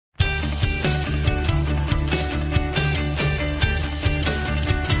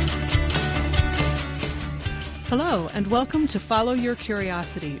Hello, and welcome to Follow Your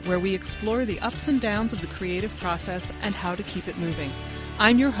Curiosity, where we explore the ups and downs of the creative process and how to keep it moving.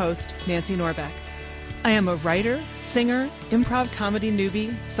 I'm your host, Nancy Norbeck. I am a writer, singer, improv comedy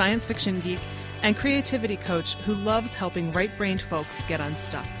newbie, science fiction geek, and creativity coach who loves helping right-brained folks get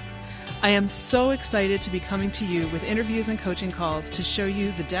unstuck. I am so excited to be coming to you with interviews and coaching calls to show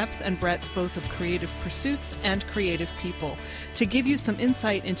you the depth and breadth both of creative pursuits and creative people, to give you some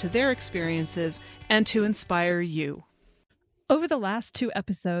insight into their experiences and to inspire you. Over the last 2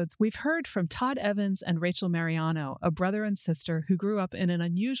 episodes, we've heard from Todd Evans and Rachel Mariano, a brother and sister who grew up in an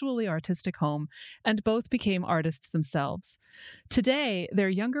unusually artistic home and both became artists themselves. Today, their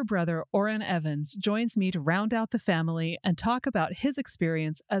younger brother, Oren Evans, joins me to round out the family and talk about his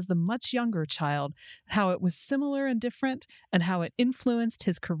experience as the much younger child, how it was similar and different, and how it influenced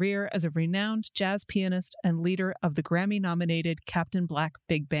his career as a renowned jazz pianist and leader of the Grammy-nominated Captain Black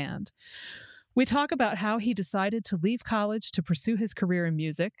Big Band. We talk about how he decided to leave college to pursue his career in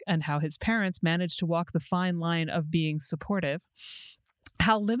music and how his parents managed to walk the fine line of being supportive,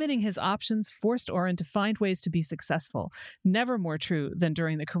 how limiting his options forced Oren to find ways to be successful, never more true than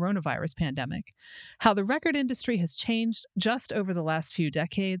during the coronavirus pandemic, how the record industry has changed just over the last few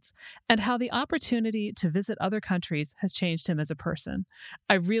decades, and how the opportunity to visit other countries has changed him as a person.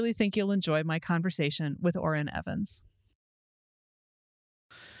 I really think you'll enjoy my conversation with Oren Evans.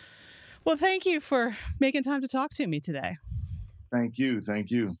 Well, thank you for making time to talk to me today. Thank you. Thank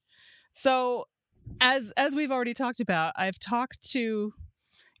you. So, as we've already talked about, I've talked to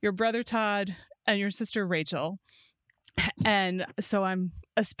your brother Todd and your sister Rachel. And so I'm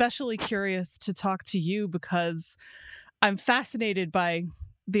especially curious to talk to you because I'm fascinated by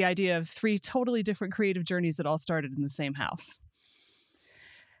the idea of 3 totally different creative journeys that all started in the same house.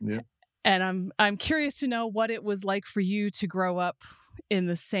 Yeah. And I'm curious to know what it was like for you to grow up in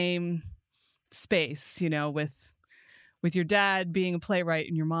the same space, you know, with your dad being a playwright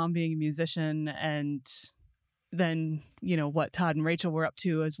and your mom being a musician, and then, you know, what Todd and Rachel were up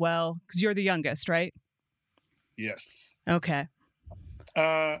to as well, because you're the youngest, right? Yes. Okay.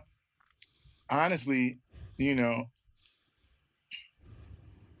 Honestly, you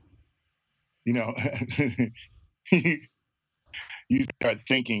start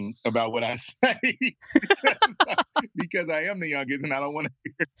thinking about what I say because I am the youngest, and I don't want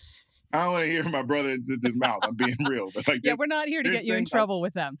to hear my brother and sister's mouth. I'm being real. But yeah, we're not here to get you in trouble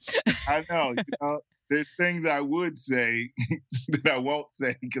with them. I know. There's things I would say that I won't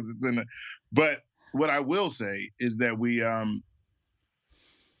say because it's in the. But what I will say is that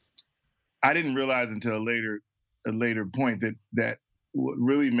I didn't realize until a later point that what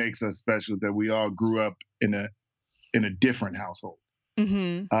really makes us special is that we all grew up in a different household.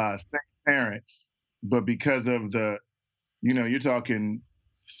 Mm-hmm. Same parents, but because of you're talking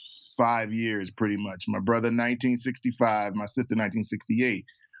 5 years pretty much. My brother 1965, my sister 1968.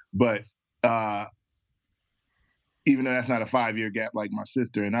 But even though that's not a 5-year gap like my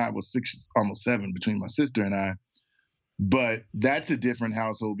sister and I, was 6, almost 7 between my sister and I. But that's a different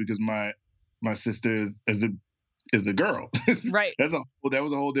household because my sister is a girl. Right. That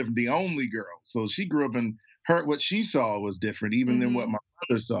was a whole different, the only girl. So she grew up and what she saw was different even than what my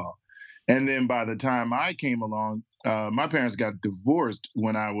mother saw. And then by the time I came along, my parents got divorced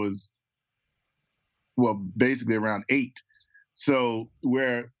when I was, basically around 8. So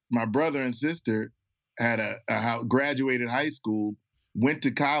where my brother and sister had graduated high school, went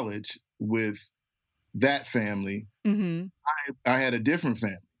to college with that family, I had a different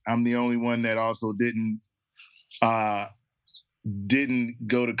family. I'm the only one that also didn't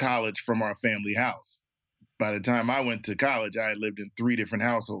go to college from our family house. By the time I went to college, I had lived in 3 different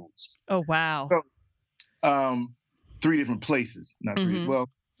households. Oh, wow. So, 3 different places, not 3,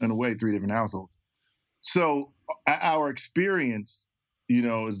 in a way, 3 different households. So our experience,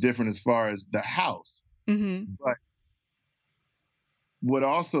 is different as far as the house. But what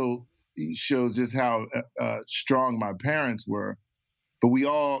also shows just how strong my parents were, but we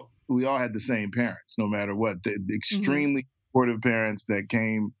all had the same parents, no matter what. The extremely supportive parents that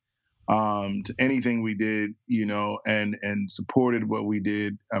came to anything we did, and supported what we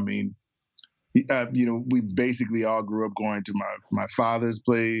did. I mean, we basically all grew up going to my father's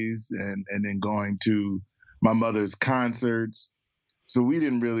plays and then going to my mother's concerts. So we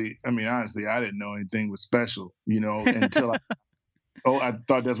didn't really, honestly, I didn't know anything was special, until I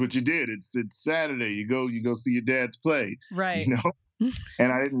thought that's what you did. It's Saturday. You go see your dad's play. Right.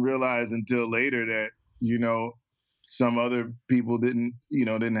 And I didn't realize until later that, some other people didn't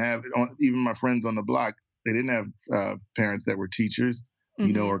have, even my friends on the block, they didn't have parents that were teachers,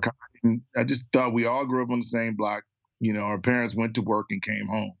 or I just thought we all grew up on the same block. Our parents went to work and came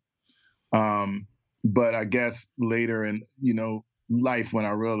home. but I guess later in, life when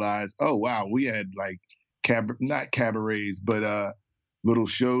I realized, oh, wow, we had like not cabarets, but little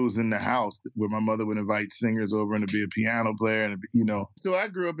shows in the house where my mother would invite singers over and to be a piano player. And, so I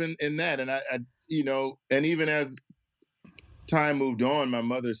grew up in that. And I and even as time moved on, my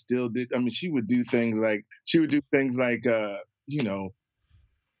mother still did. I mean, she would do things like,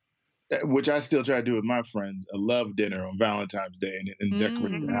 which I still try to do with my friends, a love dinner on Valentine's Day and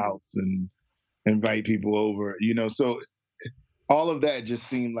decorate the house and invite people over, so all of that just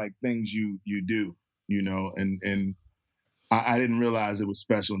seemed like things you do, and I didn't realize it was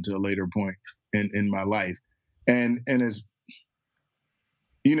special until a later point in my life. And as,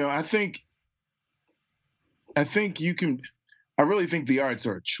 I think you can, I really think the arts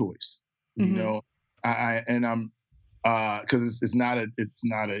are a choice, I'm, cause it's not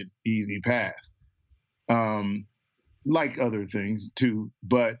an easy path. Like other things too,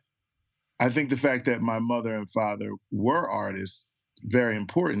 but I think the fact that my mother and father were artists, very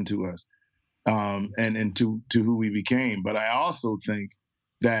important to us, and to who we became. But I also think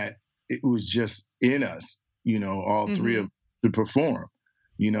that it was just in us, all three of to perform.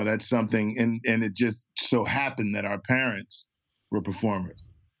 That's something, and it just so happened that our parents were performers,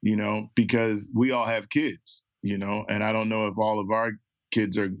 because we all have kids, and I don't know if all of our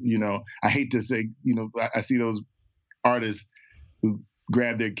kids are, I hate to say, I see those artists who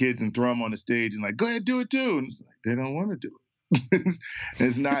grab their kids and throw them on the stage and like, go ahead, do it too. And it's like, they don't want to do it.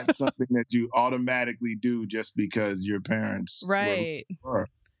 It's not something that you automatically do just because your parents were.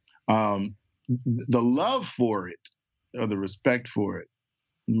 The love for it or the respect for it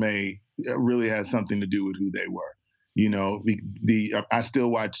really has something to do with who they were. I still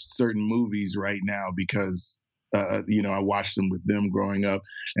watch certain movies right now because I watched them with them growing up,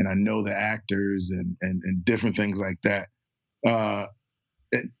 and I know the actors and different things like that.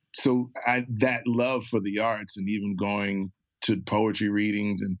 So that love for the arts and even going to poetry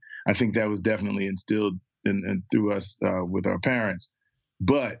readings, and I think that was definitely instilled in through us with our parents.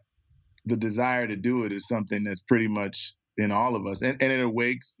 But the desire to do it is something that's pretty much in all of us, and it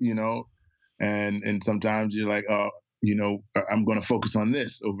awakes, and sometimes you're like, oh, I'm going to focus on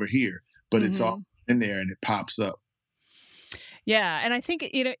this over here, but it's all in there and it pops up. Yeah. And I think,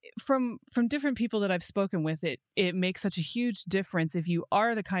 from different people that I've spoken with, it makes such a huge difference if you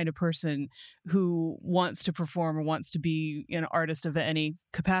are the kind of person who wants to perform or wants to be an artist of any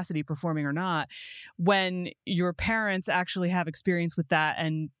capacity, performing or not, when your parents actually have experience with that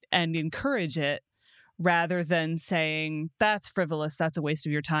and encourage it, rather than saying, that's frivolous, that's a waste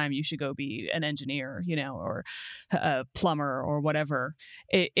of your time, you should go be an engineer, or a plumber or whatever.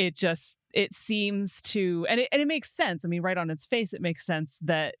 It seems to, and it makes sense. I mean, right on its face, it makes sense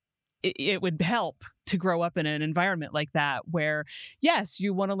that it would help to grow up in an environment like that where, yes,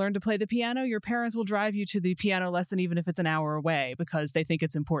 you want to learn to play the piano, your parents will drive you to the piano lesson even if it's an hour away because they think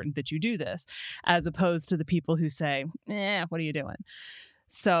it's important that you do this, as opposed to the people who say, what are you doing?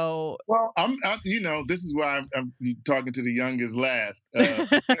 So, well, this is why I'm talking to the youngest last.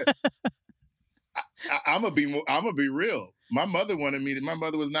 I'm gonna be real. My mother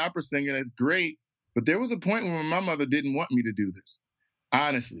was an opera singer. That's great, but there was a point when my mother didn't want me to do this,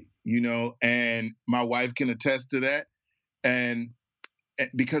 honestly. And my wife can attest to that, and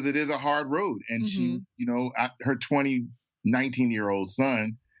because it is a hard road. And she, her 19-year-old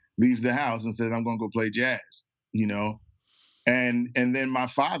son leaves the house and says, "I'm gonna go play jazz," And then my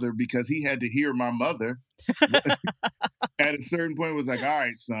father, because he had to hear my mother, at a certain point was like, all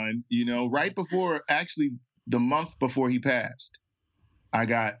right, son, right before, actually the month before he passed, I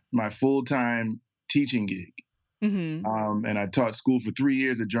got my full-time teaching gig. And I taught school for 3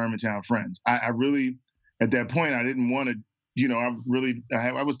 years at Germantown Friends. I really, at that point, I didn't want to,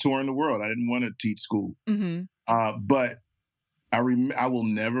 I was touring the world. I didn't want to teach school. But I will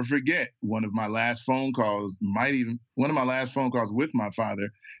never forget one of my last phone calls with my father,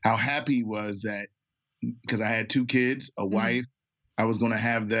 how happy he was that, because I had 2 kids, a wife, I was going to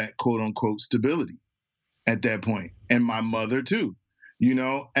have that quote unquote stability at that point. And my mother too,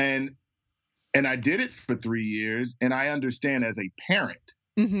 and I did it for 3 years. And I understand as a parent,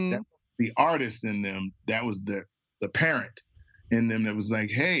 that the artist in them, that was the parent in them that was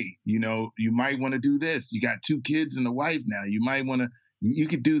like, hey, you might want to do this. You got 2 kids and a wife now. You might want to, you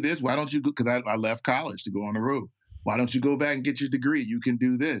could do this. Why don't you go? Because I left college to go on the road. Why don't you go back and get your degree? You can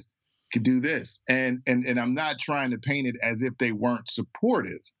do this. You can do this. And I'm not trying to paint it as if they weren't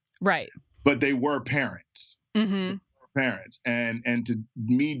supportive. Right. But they were parents. They were parents. And to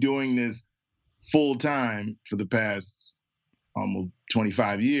me doing this full time for the past almost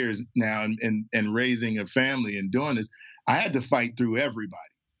 25 years now and raising a family and doing this, I had to fight through everybody,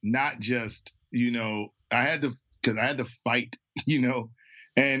 not just because I had to fight,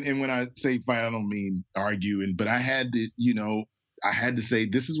 and when I say fight, I don't mean arguing, but I had to say,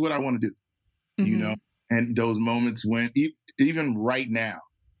 this is what I want to do, Mm-hmm. and those moments when, even right now,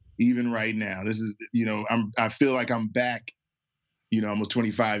 this is, I feel like I'm back, almost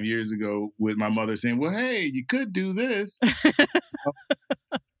 25 years ago with my mother saying, well, hey, you could do this.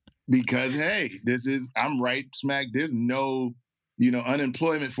 Because, hey, I'm right smack. There's no,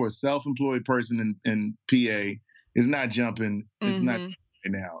 unemployment for a self-employed person in PA is not jumping. It's not Mm-hmm.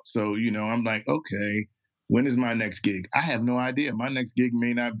 right now. So, I'm like, okay, when is my next gig? I have no idea. My next gig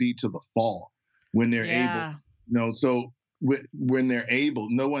may not be till the fall when they're able. Yeah. So when they're able,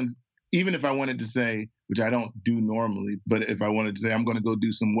 no one's, even if I wanted to say, which I don't do normally, but if I wanted to say I'm going to go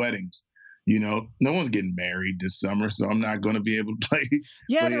do some weddings, no one's getting married this summer, so I'm not going to be able to play.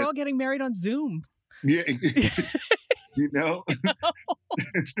 Yeah, they're all getting married on Zoom. Yeah,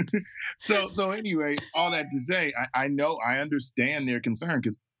 So anyway, all that to say, I know, I understand their concern,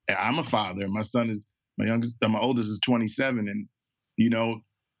 because I'm a father. My oldest is 27, and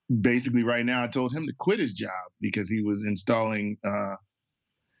basically right now I told him to quit his job because he was installing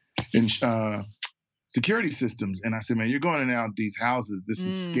security systems, and I said, man, you're going in and out these houses. This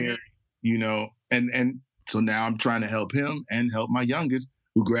is scary, and so now I'm trying to help him and help my youngest,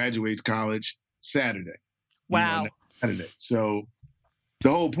 who graduates college Saturday. Wow. Saturday. So the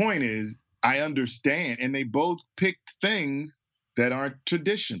whole point is, I understand, and they both picked things that aren't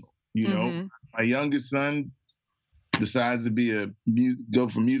traditional. Mm-hmm. My youngest son decides to go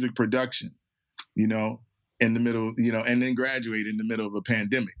for music production, in the middle, and then graduate in the middle of a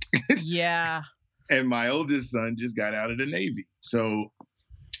pandemic. Yeah. And my oldest son just got out of the Navy. So,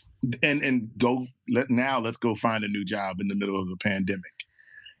 let's go find a new job in the middle of a pandemic.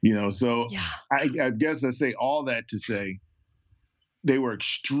 So Yeah. I guess I say all that to say they were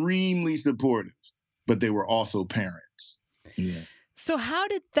extremely supportive, but they were also parents. Yeah. So how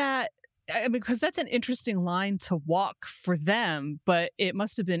did that, because that's an interesting line to walk for them, but it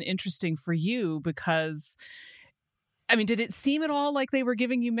must have been interesting for you because, did it seem at all like they were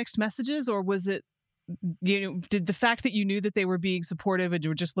giving you mixed messages, or was it, did the fact that you knew that they were being supportive and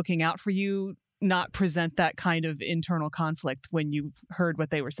were just looking out for you not present that kind of internal conflict when you heard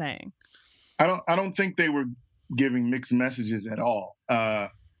what they were saying? I don't think they were giving mixed messages at all. I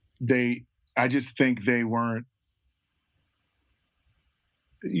just think they weren't.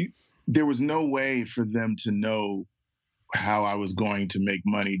 There was no way for them to know how I was going to make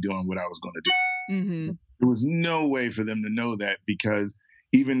money doing what I was going to do. Mm-hmm. There was no way for them to know that, because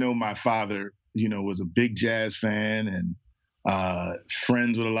even though my father, was a big jazz fan and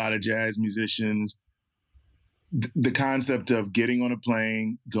friends with a lot of jazz musicians, the concept of getting on a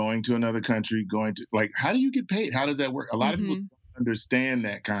plane, going to another country, how do you get paid? How does that work? A lot of people don't understand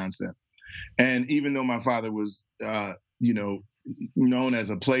that concept. And even though my father was, known as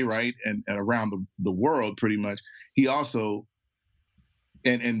a playwright and around the world pretty much, he also,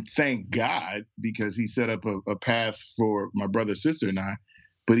 and thank God, because he set up a path for my brother, sister, and I,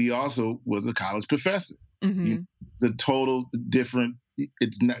 but he also was a college professor. Mm-hmm. It's a total different,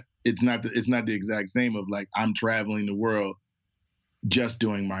 it's not the exact same of like, I'm traveling the world just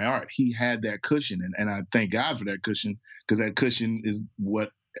doing my art. He had that cushion, and I thank God for that cushion, because that cushion is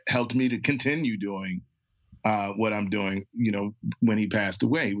what helped me to continue doing what I'm doing, when he passed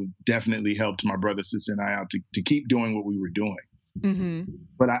away. It definitely helped my brother, sister, and I out to keep doing what we were doing. Mm-hmm.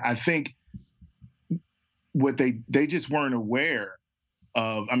 But I think what they just weren't aware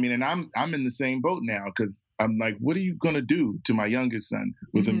of, and I'm in the same boat now, because I'm like, what are you going to do to my youngest son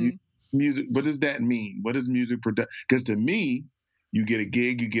with a music? What does that mean? What is music production? Because to me, you get a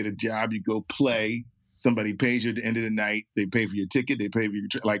gig, you get a job, you go play, somebody pays you at the end of the night, they pay for your ticket, they pay for your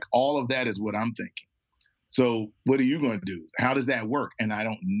like all of that is what I'm thinking. So what are you going to do? How does that work? And I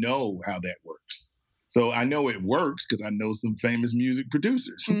don't know how that works. So I know it works because I know some famous music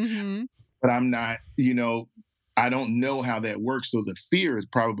producers, but I'm not, I don't know how that works. So the fear is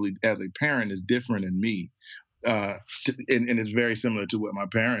probably, as a parent, is different in me. And it's very similar to what my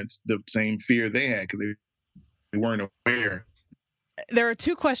parents, the same fear they had, because they weren't aware. There are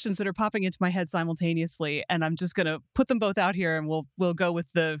two questions that are popping into my head simultaneously, and I'm just going to put them both out here, and we'll go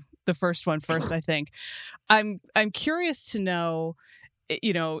with the first one first, I think. I'm curious to know,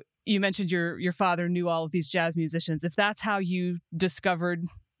 you mentioned your father knew all of these jazz musicians. If that's how you discovered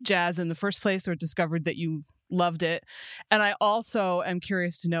jazz in the first place, or discovered that you loved it. And I also am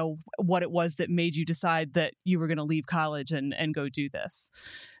curious to know what it was that made you decide that you were going to leave college and go do this.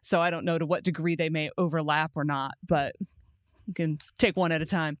 So I don't know to what degree they may overlap or not, but you can take one at a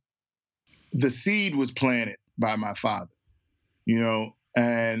time. The seed was planted by my father,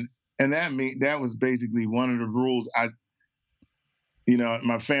 and and that was basically one of the rules.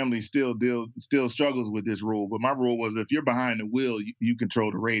 My family still struggles with this rule, but my rule was if you're behind the wheel, you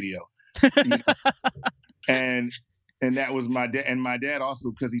control the radio. And that was my dad. And my dad also,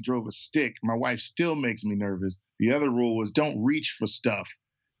 because he drove a stick, my wife still makes me nervous. The other rule was don't reach for stuff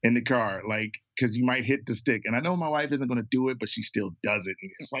in the car, like, because you might hit the stick. And I know my wife isn't going to do it, but she still does it.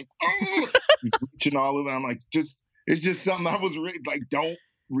 And it's like, oh, she's reaching all over. I'm like, it's just something I was like, don't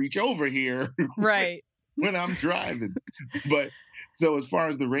reach over here. Right. when I'm driving. But so as far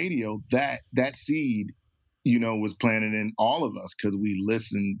as the radio, that seed, was planted in all of us because we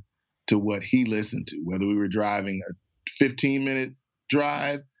listened to what he listened to, whether we were driving a 15-minute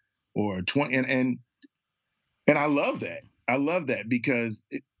drive or 20. And I love that. I love that because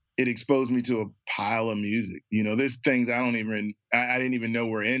it exposed me to a pile of music. There's things I didn't even know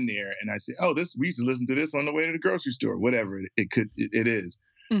were in there. And I say, oh, we used to listen to this on the way to the grocery store, whatever it is.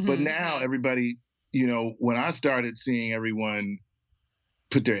 Mm-hmm. But now everybody, when I started seeing everyone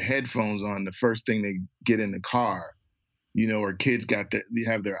put their headphones on the first thing they get in the car, or kids they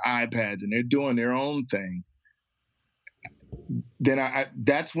have their iPads and they're doing their own thing, then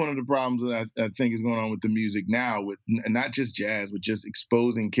that's one of the problems that I think is going on with the music now, with not just jazz, but just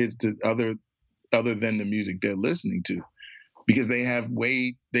exposing kids to other than the music they're listening to, because they have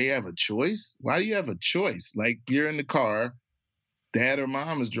a choice. Why do you have a choice? Like, you're in the car, dad or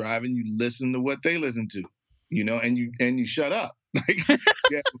mom is driving, you listen to what they listen to, and you shut up. Like,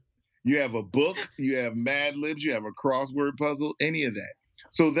 you have a book, you have Mad Libs, you have a crossword puzzle, any of that.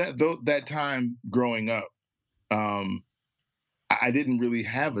 So that time growing up, I didn't really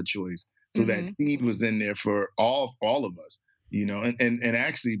have a choice. So that seed was in there for all of us, and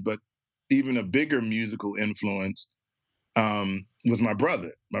actually, but even a bigger musical influence was my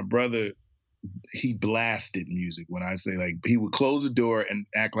brother. My brother, he blasted music. When I say, like, he would close the door and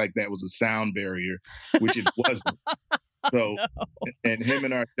act like that was a sound barrier, which it wasn't. So, and him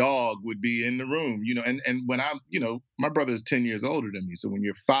and our dog would be in the room, and when my brother is 10 years older than me. So when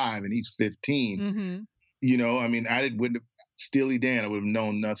you're 5 and he's 15, I wouldn't have, Steely Dan, I would have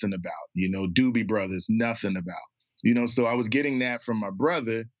known nothing about, Doobie Brothers, nothing about, so I was getting that from my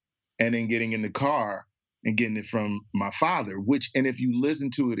brother and then getting in the car and getting it from my father, and if you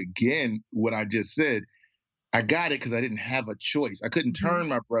listen to it again, what I just said, I got it because I didn't have a choice. I couldn't turn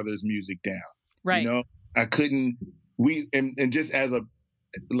my brother's music down. Right. I couldn't, and just as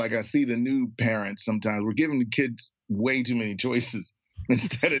I see the new parents sometimes, we're giving the kids way too many choices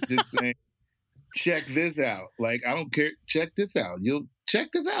instead of just saying, check this out. Like, I don't care. Check this out. You'll check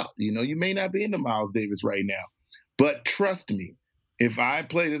this out. You may not be into Miles Davis right now, but trust me, if I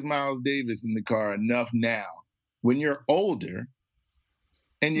play this Miles Davis in the car enough now, when you're older,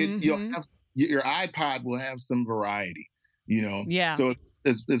 and you'll have your iPod will have some variety, Yeah. So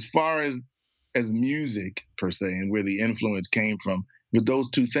as far as music per se, and where the influence came from, with those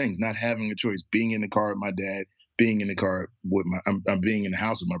two things, not having a choice, being in the car with my dad, being in the car with I'm being in the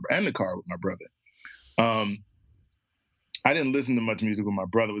house with my brother, and the car with my brother. I didn't listen to much music when my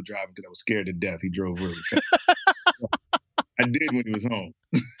brother was driving because I was scared to death. He drove really fast. I did when he was home.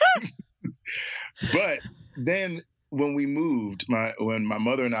 But then when we moved, when my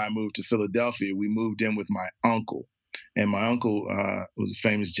mother and I moved to Philadelphia, we moved in with my uncle. And my uncle was a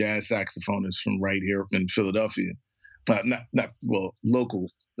famous jazz saxophonist from right here in Philadelphia. Local,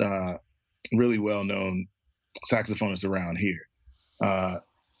 really well-known saxophonist around here. By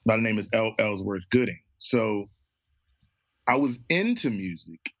the name is Ellsworth Gooding. So I was into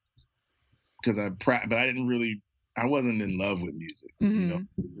music because but I wasn't in love with music.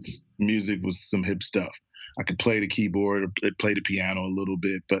 Music was some hip stuff. I could play the keyboard or play the piano a little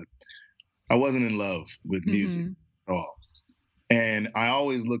bit, but I wasn't in love with music at all. And I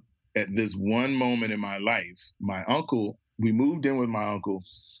always looked at this one moment in my life. My uncle, we moved in with my uncle.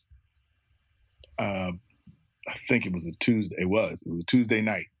 I think it was a Tuesday. It was a Tuesday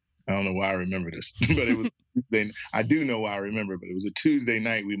night. I don't know why I remember this, but it was Tuesday. I do know why I remember, but it was a Tuesday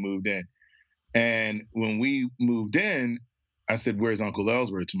night we moved in. And when we moved in, I said, "Where's Uncle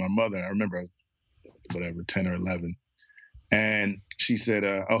Ellsworth?" to my mother. I remember, 10 or 11. And she said,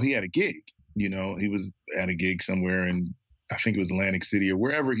 "Oh, he had a gig. He was at a gig somewhere in, I think it was Atlantic City or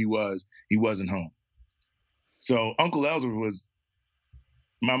wherever he wasn't home." So Uncle Ellsworth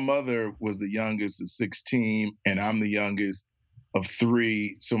my mother was the youngest of 16, and I'm the youngest of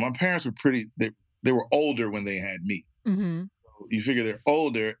 3. So my parents were they were older when they had me. Mm-hmm. So you figure they're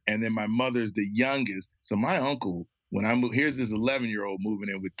older, and then my mother's the youngest. So my uncle, when I moved, here's this 11-year-old moving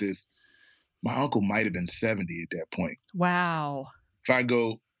in with this, my uncle might have been 70 at that point. Wow. If I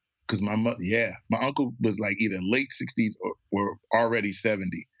go, because my uncle was like either late 60s or already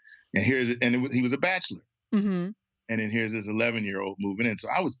 70. And he was a bachelor. Mm-hmm. And then here's this 11-year-old moving in. So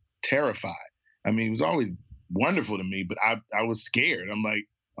I was terrified. I mean, it was always wonderful to me, but I was scared. I'm like,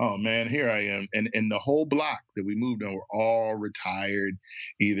 oh man, here I am. And the whole block that we moved on were all retired,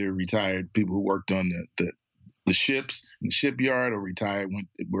 either retired people who worked on the ships in the shipyard, or retired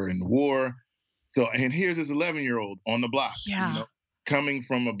were in the war. So, and here's this 11-year-old on the block, coming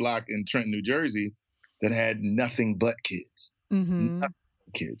from a block in Trenton, New Jersey, that had nothing but kids. Mm-hmm. Nothing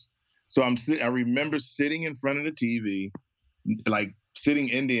but kids. So I remember sitting in front of the TV, like sitting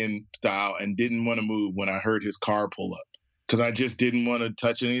Indian style, and didn't want to move when I heard his car pull up, because I just didn't want to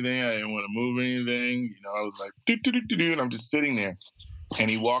touch anything. I didn't want to move anything. I was like, do, do, do, do, do, and I'm just sitting there. And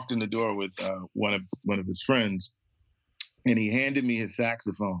he walked in the door with one of his friends, and he handed me his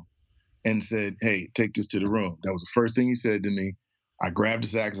saxophone and said, hey, take this to the room. That was the first thing he said to me. I grabbed the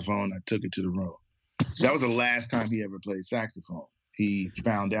saxophone, I took it to the room. That was the last time he ever played saxophone. He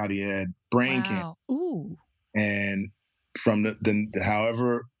found out he had brain cancer. Ooh. And from then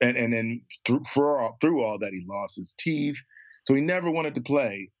through all that, he lost his teeth. So he never wanted to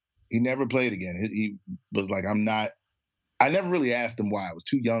play. He never played again. He was like, I never really asked him why. I was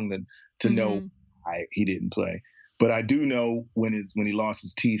too young to know why he didn't play. But I do know when he lost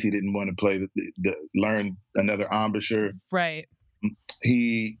his teeth, he didn't want to play learn another embouchure. Right.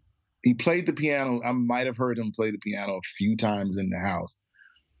 He played the piano. I might have heard him play the piano a few times in the house.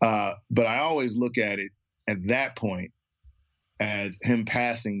 But I always look at it at that point as him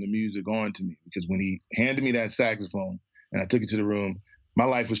passing the music on to me, because when he handed me that saxophone and I took it to the room, my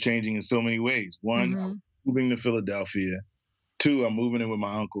life was changing in so many ways. One, I was moving to Philadelphia. 2, I'm moving in with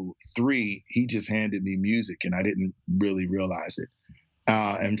my uncle. 3, he just handed me music and I didn't really realize it.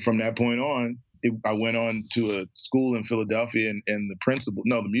 And from that point on, I went on to a school in Philadelphia, and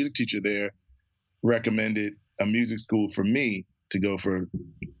the music teacher there recommended a music school for me to go for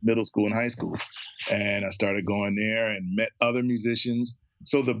middle school and high school. And I started going there and met other musicians.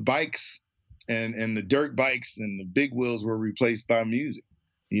 So the bikes and the dirt bikes and the big wheels were replaced by music.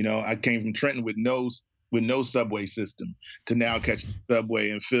 I came from Trenton with no subway system to now catching the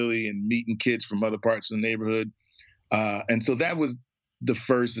subway in Philly and meeting kids from other parts of the neighborhood. And so that was the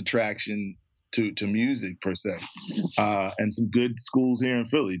first attraction to music per se. And some good schools here in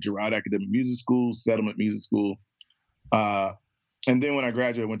Philly, Girard Academic Music School, Settlement Music School. And then when I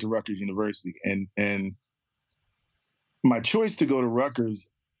graduated, I went to Rutgers University. And my choice to go to Rutgers,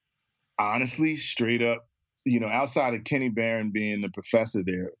 honestly, straight up, outside of Kenny Barron being the professor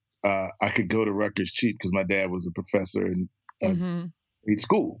there, I could go to Rutgers cheap because my dad was a professor in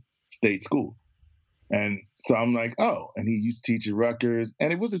state school. And so I'm like, oh, and he used to teach at Rutgers,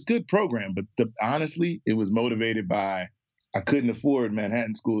 and it was a good program, but honestly, it was motivated by, I couldn't afford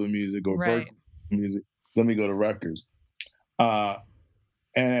Manhattan School of Music or Berklee Music. Let me go to Rutgers. And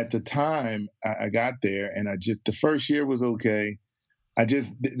at the time I got there, and the first year was okay.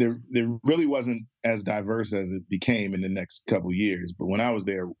 There really wasn't as diverse as it became in the next couple years. But when I was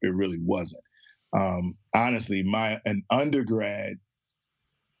there, it really wasn't. Honestly, an undergrad,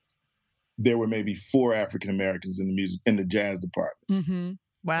 there were maybe 4 African Americans in the jazz department. Mm-hmm.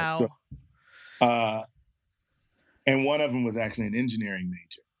 Wow. So, and one of them was actually an engineering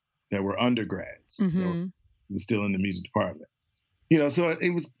major. There were undergrads. Who were still in the music department. So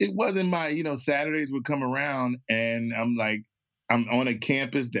it wasn't my, Saturdays would come around and I'm like, I'm on a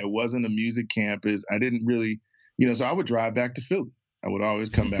campus that wasn't a music campus. I didn't really, so I would drive back to Philly. I would always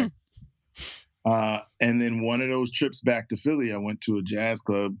come back. And then one of those trips back to Philly, I went to a jazz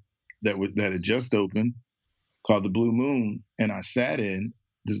club that had just opened called the Blue Moon. And I sat in.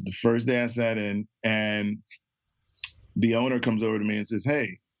 This is the first day I sat in, and the owner comes over to me and says, hey,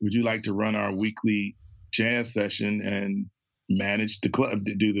 would you like to run our weekly jazz session and manage the club,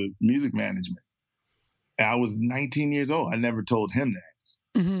 to do the music management? And I was 19 years old. I never told him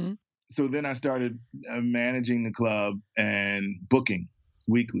that. Mm-hmm. So then I started managing the club and booking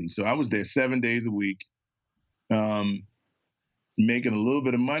weekly. So I was there 7 days a week, making a little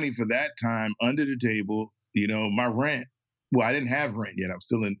bit of money for that time under the table. My rent, well, I didn't have rent yet. I was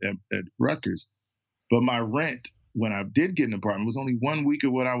still at Rutgers. But my rent, when I did get an apartment, was only 1 week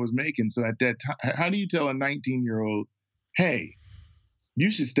of what I was making. So at that time, how do you tell a 19-year-old, hey, you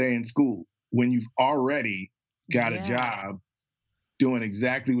should stay in school when you've already got a job doing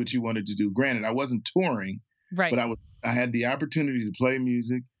exactly what you wanted to do? Granted, I wasn't touring, right, but I had the opportunity to play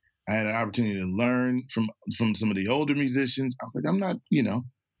music. I had an opportunity to learn from some of the older musicians. I was like, I'm not,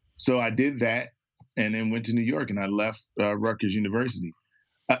 So I did that and then went to New York, and I left Rutgers University.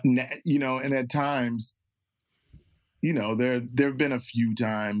 And at times, there have been a few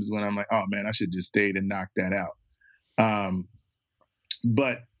times when I'm like, oh man, I should just stayed and knocked that out.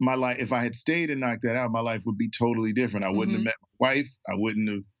 But my life, if I had stayed and knocked that out, my life would be totally different. I wouldn't have met my wife. I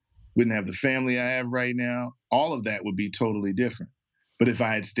wouldn't have the family I have right now. All of that would be totally different. But if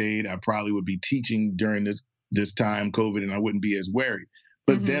I had stayed, I probably would be teaching during this time, COVID, and I wouldn't be as worried.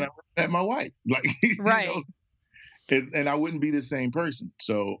 But then I would have met my wife, like, right. And I wouldn't be the same person.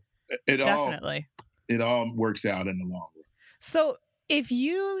 So it all works out in the long run. So if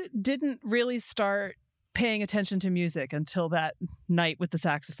you didn't really start paying attention to music until that night with the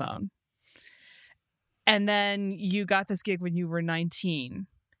saxophone, and then you got this gig when you were 19,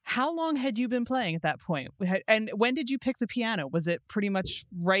 how long had you been playing at that point? And when did you pick the piano? Was it pretty much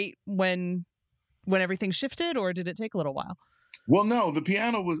right when everything shifted, or did it take a little while? Well, no, the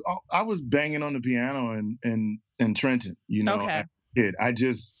piano I was banging on the piano in Trenton, you know. Okay.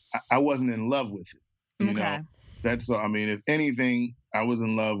 I wasn't in love with it. You know, that's, I mean, if anything, I was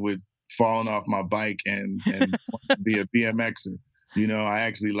in love with falling off my bike and be a BMXer. You know, I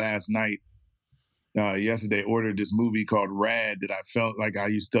actually last night, yesterday, ordered this movie called Rad that I felt like I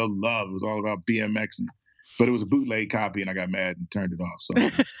used to love. It was all about BMXing, but it was a bootleg copy, and I got mad and turned it off. So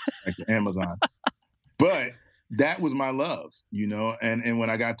it's like Amazon. But that was my love, you know. And when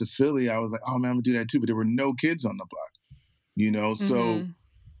I got to Philly, I was like, oh man, I'm gonna do that too. But there were no kids on the block, you know. So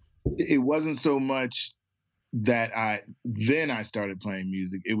it wasn't so much that I started playing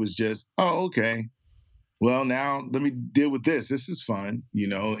music. It was just, oh, okay. Well, now let me deal with this. This is fun, you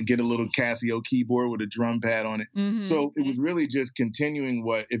know, get a little Casio keyboard with a drum pad on it. So it was really just continuing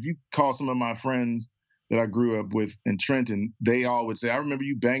if you call some of my friends that I grew up with in Trenton, they all would say, I remember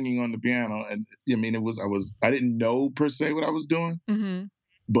you banging on the piano. And I mean, I didn't know per se what I was doing,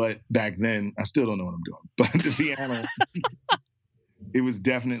 but back then I still don't know what I'm doing, but the piano, it was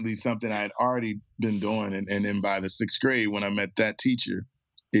definitely something I had already been doing. And then by the 6th grade, when I met that teacher,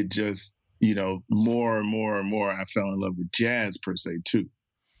 it just, you know, more and more and more, I fell in love with jazz per se too.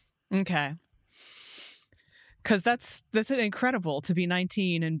 Okay. Because that's incredible to be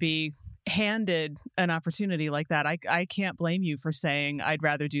 19 and be handed an opportunity like that. I can't blame you for saying I'd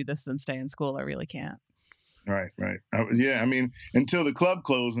rather do this than stay in school. I really can't. Right. I mean, until the club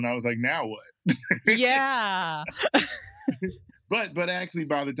closed, and I was like, now what? Yeah. But actually,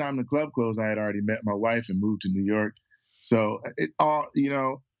 by the time the club closed, I had already met my wife and moved to New York. So it all, you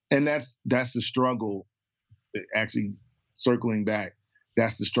know, and that's the struggle. Actually, circling back,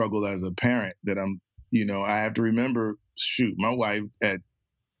 that's the struggle as a parent that I'm, you know, I have to remember, shoot, my wife at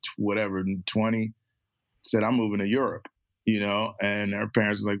 20 said, I'm moving to Europe, you know, and her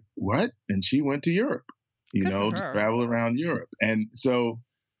parents was like, what? And she went to Europe, you know, to travel around Europe. And so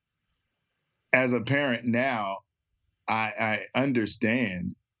as a parent now, I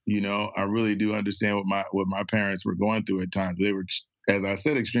understand, you know, I really do understand what my parents were going through at times. They were, as I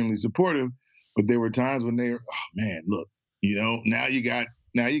said, extremely supportive, but there were times when they were, oh man, look, you know, now you got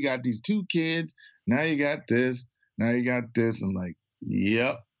these 2 kids, now you got this, now you got this. I'm like,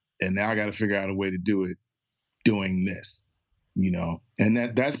 yep. And now I got to figure out a way to do it doing this, you know, and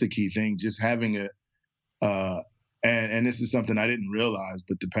that's the key thing, just having and this is something I didn't realize,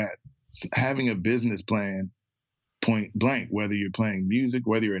 but having a business plan, point blank, whether you're playing music,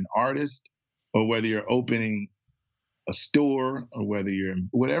 whether you're an artist, or whether you're opening a store, or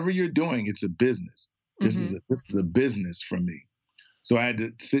whatever you're doing, it's a business. This is a business for me. So I had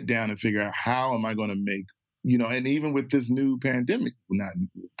to sit down and figure out, how am I going to make, you know, and even with this new pandemic,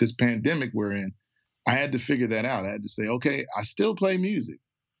 this pandemic we're in, I had to figure that out. I had to say, okay, I still play music.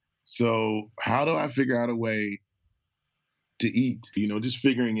 So how do I figure out a way to eat? You know, just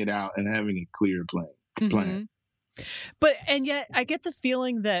figuring it out and having a clear plan. But, and yet I get the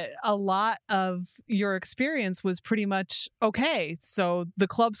feeling that a lot of your experience was pretty much, okay, so the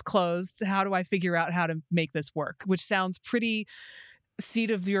club's closed. How do I figure out how to make this work? Which sounds pretty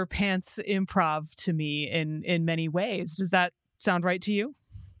seat of your pants improv to me in many ways. Does that sound right to you?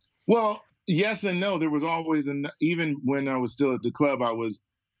 Well, yes and no. There was always, even when I was still at the club, I was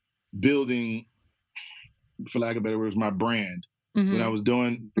building, for lack of better words, my brand. When I was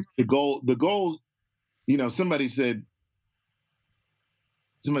doing the goal, you know, somebody said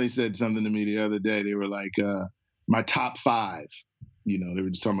something to me the other day. They were like, my top 5, you know, they were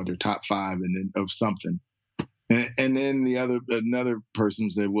just talking about their top 5 and then of something. And then another person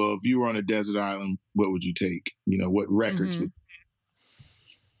said, well, if you were on a desert island, what would you take? You know, what records would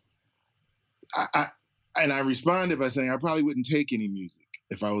I responded by saying I probably wouldn't take any music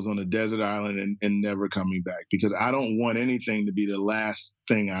if I was on a desert island and never coming back, because I don't want anything to be the last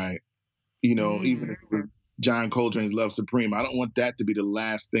thing you know, even if it was John Coltrane's Love Supreme, I don't want that to be the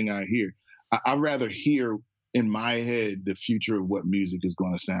last thing I hear. I'd rather hear in my head the future of what music is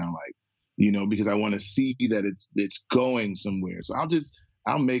going to sound like. because I want to see that it's going somewhere. So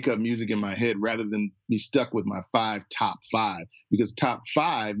I'll make up music in my head rather than be stuck with my top five, because top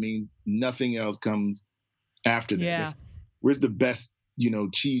five means nothing else comes after that. Yeah. Where's the best,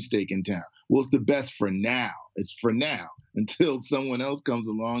 cheesesteak in town? Well, it's the best for now. It's for now until someone else comes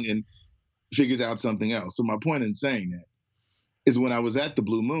along and figures out something else. So my point in saying that is, when I was at the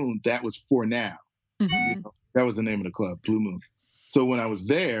Blue Moon, that was for now. Mm-hmm. That was the name of the club, Blue Moon. So when I was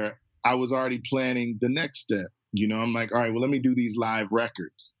there, I was already planning the next step. I'm like, all right, well, let me do these live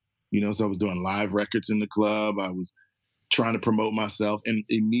records. So I was doing live records in the club. I was trying to promote myself. And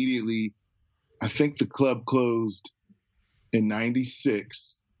immediately, I think the club closed in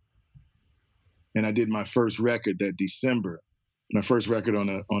 96. And I did my first record that December, my first record on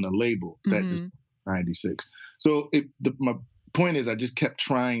a label that December 96. So my point is, I just kept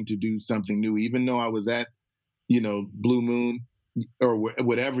trying to do something new, even though I was at, Blue Moon or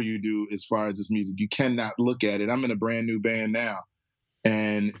whatever you do as far as this music. You cannot look at it. I'm in a brand new band now,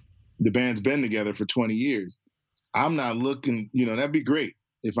 and the band's been together for 20 years. I'm not looking, that'd be great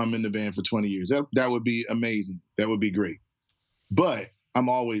if I'm in the band for 20 years. That would be amazing. That would be great. But I'm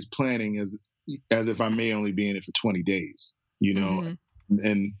always planning as if I may only be in it for 20 days, and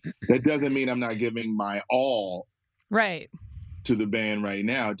that doesn't mean I'm not giving my all right to the band right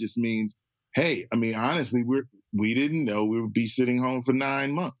now. It just means, hey, honestly, we didn't know we would be sitting home for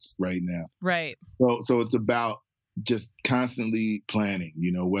 9 months right now. Right. So it's about just constantly planning,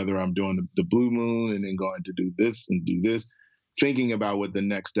 whether I'm doing the Blue Moon and then going to do this and do this, thinking about what the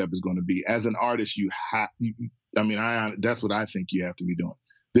next step is going to be. As an artist, that's what I think you have to be doing.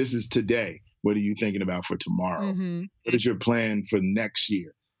 This is today. What are you thinking about for tomorrow? Mm-hmm. What is your plan for next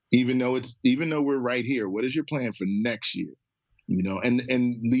year? Even though we're right here, what is your plan for next year? And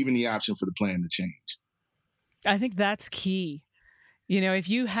leaving the option for the plan to change. I think that's key. If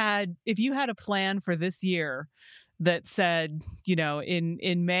you had a plan for this year that said,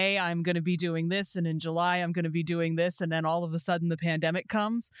 in May I'm going to be doing this, and in July I'm going to be doing this, and then all of a sudden the pandemic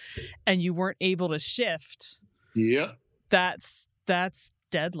comes and you weren't able to shift. Yeah. That's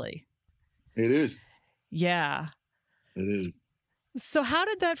deadly. It is. Yeah. It is. So how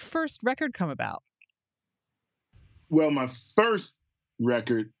did that first record come about? Well, my first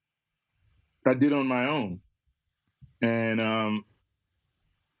record I did on my own. And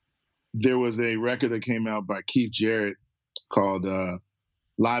there was a record that came out by Keith Jarrett called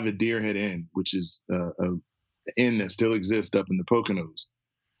Live at Deerhead Inn, which is an inn that still exists up in the Poconos.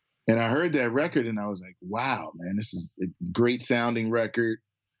 And I heard that record and I was like, wow, man, this is a great sounding record.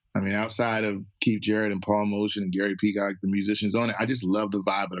 Outside of Keith Jarrett and Paul Motion and Gary Peacock, the musicians on it, I just love the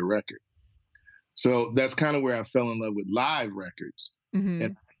vibe of the record. So that's kind of where I fell in love with live records. Mm-hmm.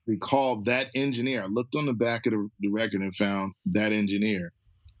 And I recalled that engineer. I looked on the back of the record and found that engineer.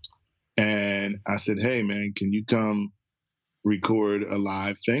 And I said, hey, man, can you come record a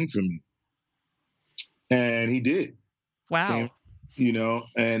live thing for me? And he did. Wow.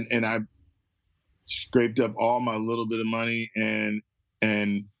 And I scraped up all my little bit of money and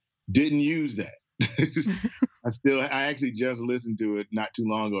didn't use that. I actually just listened to it not too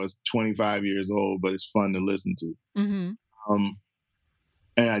long ago. It's 25 years old, but it's fun to listen to. Mm-hmm.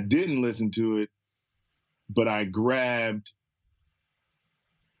 And I didn't listen to it, but I grabbed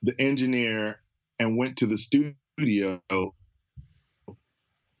the engineer and went to the studio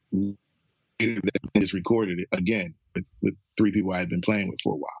and just recorded it again with three people I had been playing with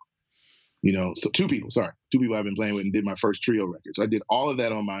for a while. So two people I've been playing with, and did my first trio record. So I did all of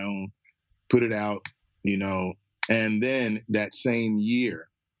that on my own, put it out, and then that same year,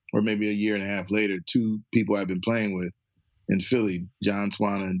 or maybe a year and a half later, two people I've been playing with in Philly, John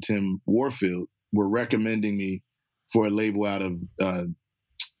Swana and Tim Warfield, were recommending me for a label out of the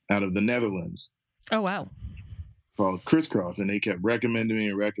Netherlands. Oh, wow. Called Crisscross. And they kept recommending me.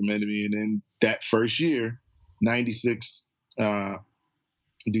 And then that first year, 96,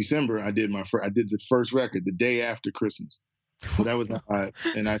 December, I did the first record the day after Christmas. So that was,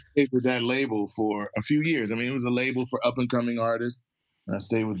 and I stayed with that label for a few years. It was a label for up and coming artists. And I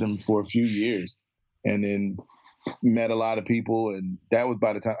stayed with them for a few years, and then met a lot of people. And that was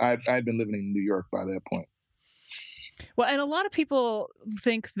by the time I'd been living in New York by that point. Well, and a lot of people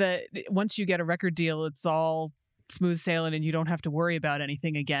think that once you get a record deal, it's all smooth sailing and you don't have to worry about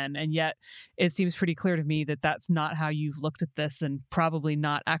anything again. And yet it seems pretty clear to me that that's not how you've looked at this, and probably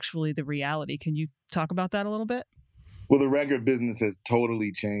not actually the reality. Can you talk about that a little bit? Well, the record business has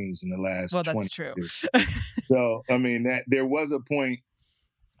totally changed in the last 20 that's true. years. So, there was a point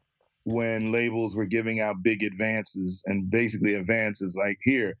when labels were giving out big advances, and basically advances like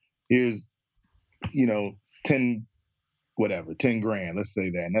here's $10 whatever, 10 grand, let's say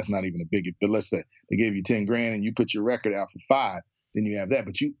that. And that's not even a big, but let's say they gave you 10 grand and you put your record out for 5, then you have that,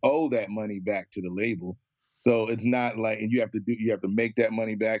 but you owe that money back to the label. So it's not like, and you have to make that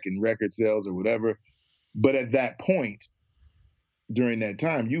money back in record sales or whatever. But at that point, during that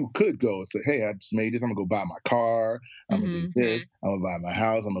time, you could go and say, hey, I just made this. I'm going to go buy my car. I'm going to do this. I'm going to buy my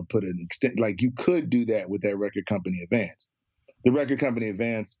house. I'm going to put an extent. Like, you could do that with that record company advance. The record company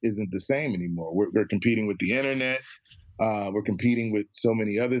advance isn't the same anymore. We're competing with the internet. We're competing with so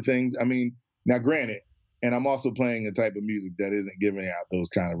many other things. I mean, now granted, and I'm also playing a type of music that isn't giving out those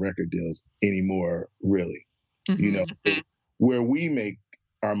kind of record deals anymore, really. You know, where we make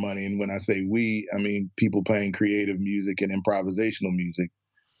our money, and when I say we, I mean people playing creative music and improvisational music,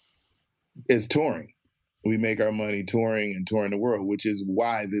 is touring. We make our money touring and touring the world, which is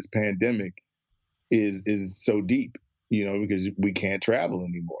why this pandemic is so deep, you know, because we can't travel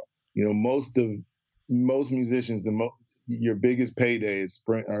anymore. You know, most musicians, your biggest payday is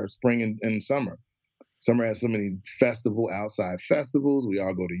spring and summer. Summer has so many outside festivals. We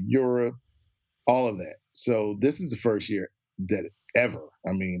all go to Europe, all of that. So this is the first year that ever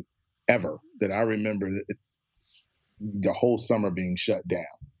that I remember the whole summer being shut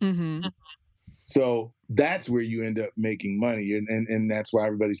down. So that's where you end up making money. And that's why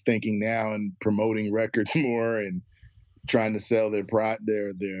everybody's thinking now and promoting records more and trying to sell their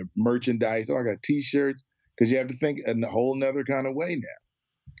merchandise. Oh, I got T-shirts, because you have to think in a whole nother kind of way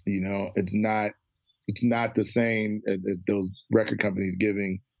now. You know, it's not the same as those record companies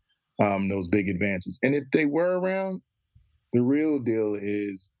giving those big advances. And if they were around, the real deal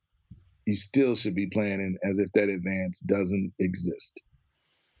is you still should be planning as if that advance doesn't exist.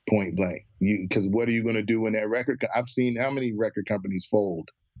 Point blank. Because what are you going to do when that record? I've seen how many record companies fold.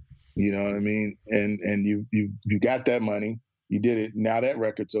 You know what I mean? And you got that money. You did it. Now that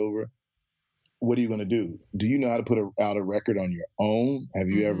record's over. What are you going to do? Do you know how to put out a record on your own? Have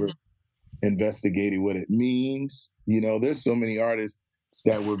you ever investigated what it means? You know, there's so many artists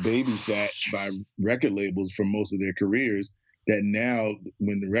that were babysat by record labels for most of their careers that now,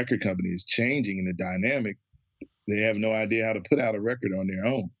 when the record company is changing in the dynamic, they have no idea how to put out a record on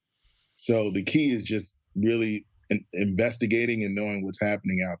their own. So the key is just really investigating and knowing what's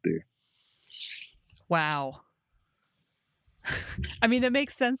happening out there. Wow. I mean, that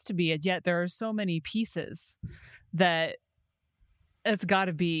makes sense to me, and yet there are so many pieces that it's got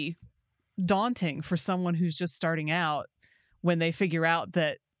to be daunting for someone who's just starting out when they figure out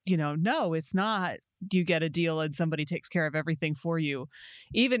that, you know, no, it's not you get a deal and somebody takes care of everything for you.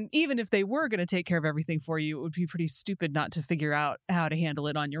 Even if they were going to take care of everything for you, it would be pretty stupid not to figure out how to handle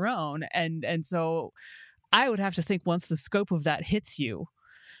it on your own. And so I would have to think, once the scope of that hits you,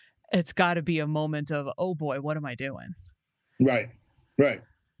 it's got to be a moment of, oh boy, what am I doing? Right.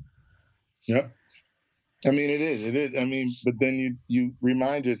 Yep. I mean, it is. I mean, but then you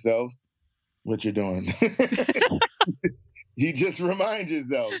remind yourself what you're doing. You just remind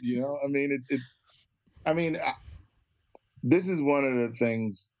yourself, you know? I mean, this is one of the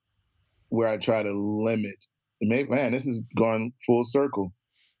things where I try to limit. Man, this is going full circle.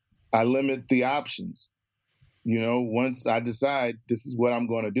 I limit the options. You know, once I decide this is what I'm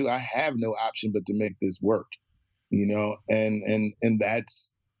going to do, I have no option but to make this work. You know, and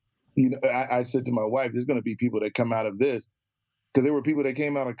that's, you know, I said to my wife, there's going to be people that come out of this, because there were people that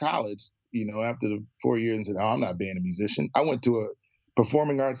came out of college, you know, after the 4 years and said, oh, I'm not being a musician. I went to a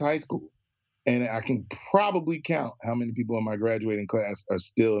performing arts high school, and I can probably count how many people in my graduating class are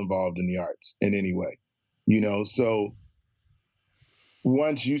still involved in the arts in any way, you know. So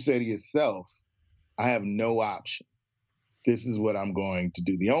once you say to yourself, I have no option, this is what I'm going to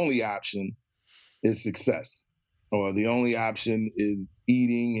do. The only option is success, or the only option is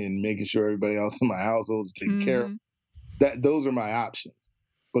eating and making sure everybody else in my household is taken care of. Those are my options.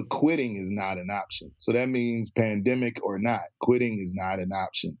 But quitting is not an option. So that means pandemic or not, quitting is not an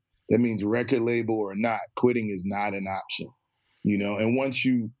option. That means record label or not, quitting is not an option. You know, and once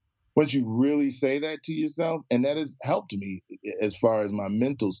you really say that to yourself, and that has helped me as far as my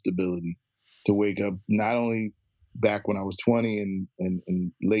mental stability, to wake up, not only back when I was 20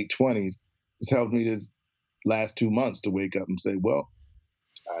 and late 20s, it's helped me this last 2 months to wake up and say, well,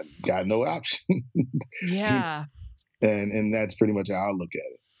 I got no option. Yeah. And that's pretty much how I look at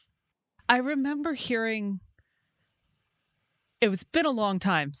it. I remember hearing, it's been a long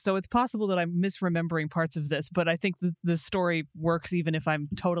time, so it's possible that I'm misremembering parts of this, but I think the story works even if I'm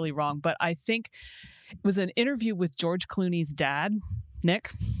totally wrong. But I think it was an interview with George Clooney's dad,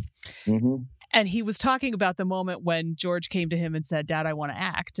 Nick. Mm-hmm. And he was talking about the moment when George came to him and said, Dad, I want to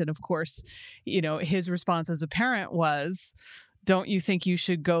act. And of course, you know, his response as a parent was, don't you think you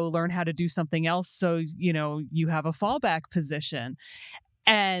should go learn how to do something else so, you have a fallback position?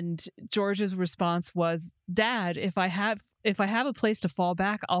 And George's response was, Dad, if I have a place to fall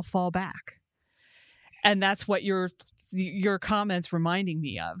back, I'll fall back. And that's what your comments reminding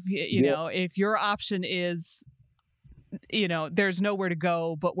me of. If your option is, there's nowhere to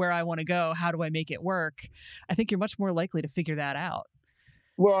go but where I want to go, how do I make it work? I think you're much more likely to figure that out.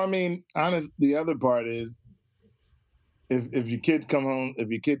 Well, I mean, the other part is if your kid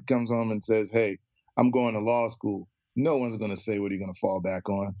comes home and says, hey, I'm going to law school, no one's going to say what are you going to fall back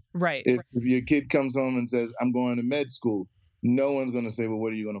on. Right. If your kid comes home and says, I'm going to med school, no one's going to say, well,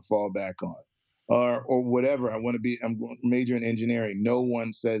 what are you going to fall back on? Or whatever, I'm going to major in engineering. No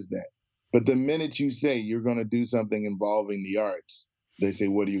one says that. But the minute you say you're going to do something involving the arts, they say,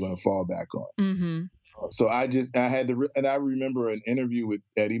 what are you going to fall back on? Mm-hmm. So I had to, and I remember an interview with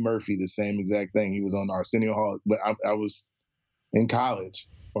Eddie Murphy, the same exact thing. He was on Arsenio Hall, but I was in college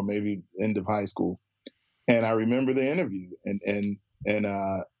or maybe end of high school. And I remember the interview and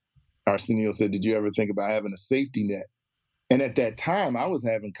Arsenio said, did you ever think about having a safety net? And at that time I was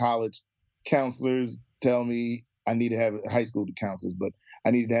having college counselors tell me I need to have high school counselors, but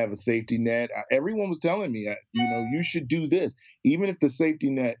I needed to have a safety net. Everyone was telling me, you should do this. Even if the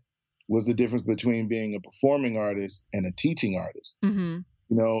safety net was the difference between being a performing artist and a teaching artist. Mm-hmm.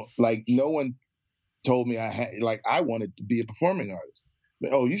 Like no one told me I wanted to be a performing artist.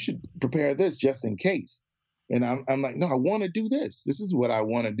 But, you should prepare this just in case. And I'm like, no, I want to do this. This is what I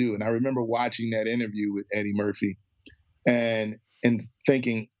want to do. And I remember watching that interview with Eddie Murphy and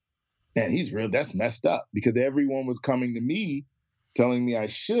thinking, man, that's messed up, because everyone was coming to me telling me I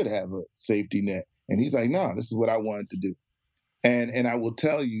should have a safety net. And he's like, no, this is what I wanted to do. And I will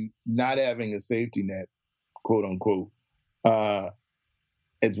tell you, not having a safety net, quote unquote,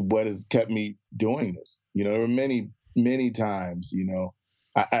 is what has kept me doing this. There were many, many times,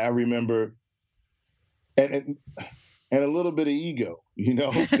 I remember, and a little bit of ego,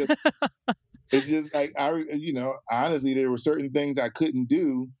 it's just like, honestly, there were certain things I couldn't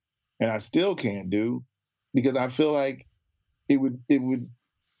do and I still can't do because I feel like it would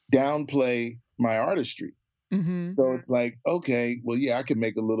downplay my artistry. Mm-hmm. So it's like, okay, well, yeah, I could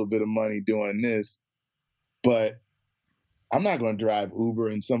make a little bit of money doing this, but I'm not going to drive Uber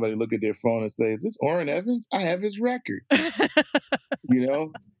and somebody look at their phone and say, is this Orrin Evans? I have his record.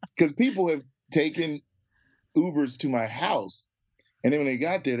 Because people have taken Ubers to my house. And then when they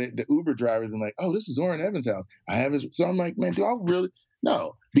got there, the Uber drivers been like, oh, this is Orrin Evans' house. I have his. So I'm like, man, do I really?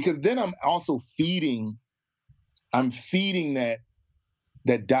 No, because then I'm also feeding that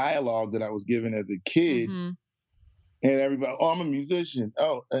dialogue that I was given as a kid. Mm-hmm. And everybody, oh, I'm a musician.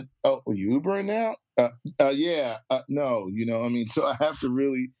 Oh, are you Ubering now? Yeah, no, so I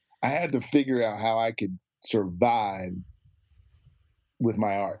had to figure out how I could survive with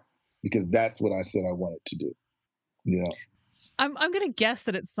my art, because that's what I said I wanted to do. I'm going to guess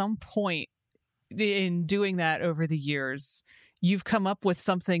that at some point in doing that over the years, you've come up with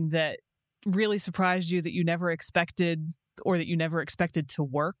something that really surprised you that you never expected, or that you never expected to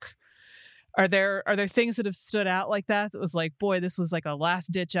work. Are there things that have stood out like that? That was like, boy, this was like a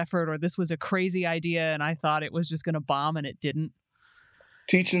last ditch effort, or this was a crazy idea and I thought it was just going to bomb and it didn't?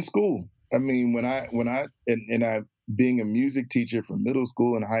 Teaching school. I mean, when I being a music teacher for middle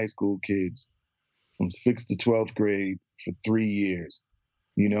school and high school kids from 6th to 12th grade for 3 years,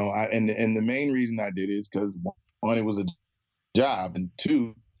 and the main reason I did is because one, it was a job, and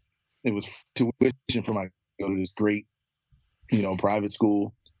two, it was tuition for my go to this great, private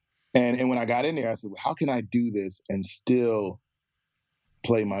school. And when I got in there, I said, well, how can I do this and still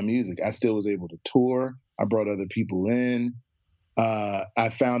play my music? I still was able to tour. I brought other people in. I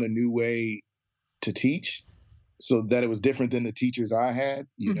found a new way to teach so that it was different than the teachers I had,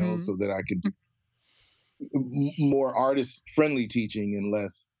 mm-hmm. so that I could more artist-friendly teaching and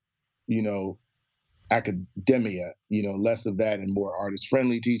less, academia, less of that and more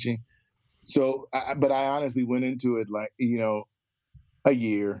artist-friendly teaching. So, but I honestly went into it like, a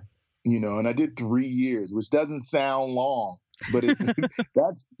year, and I did 3 years, which doesn't sound long, but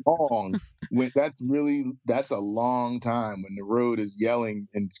that's long. That's a long time when the road is yelling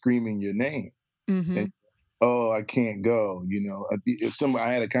and screaming your name. Mm-hmm. And, oh, I can't go.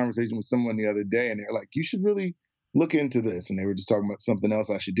 I had a conversation with someone the other day and they're like, you should really look into this. And they were just talking about something else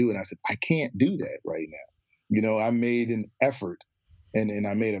I should do. And I said, I can't do that right now. I made an effort and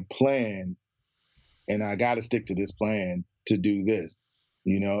I made a plan, and I got to stick to this plan to do this.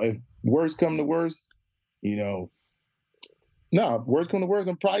 If worst come to worst, worst come to worst,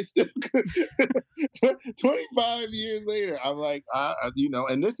 I'm probably still good. 25 years later, I'm like,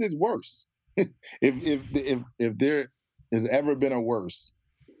 and this is worse. if has ever been a worse,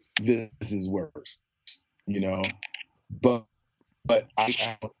 this is worse, but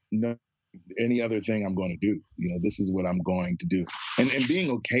I don't know any other thing I'm going to do. This is what I'm going to do. And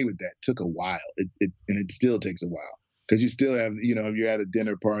being okay with that took a while. And it still takes a while, because you still have, if you're at a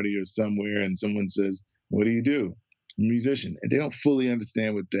dinner party or somewhere and someone says, what do you do? Musician. And they don't fully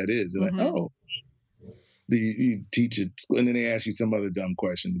understand what that is. They're like, oh, you teach it. And then they ask you some other dumb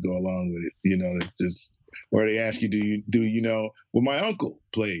question to go along with it. It's just, or they ask you, do you know, well, my uncle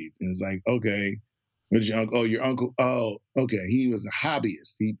played. And it's like, okay. What's your uncle? Oh, your uncle. Oh, okay. He was a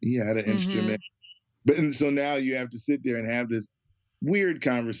hobbyist. He had an instrument. And so now you have to sit there and have this weird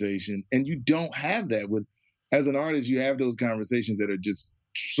conversation. And you don't have that as an artist, you have those conversations that are just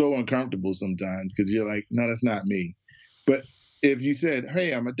so uncomfortable sometimes, because you're like, no, that's not me. But if you said,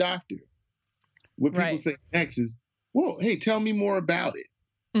 hey, I'm a doctor, what people say next is, well, hey, tell me more about it.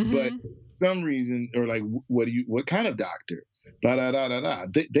 But some reason, or like, what kind of doctor? Da, da, da, da, da.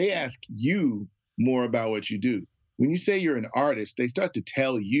 They ask you more about what you do. When you say you're an artist, they start to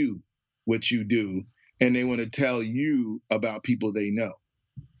tell you what you do, and they want to tell you about people they know.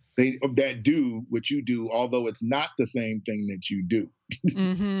 That do what you do, although it's not the same thing that you do.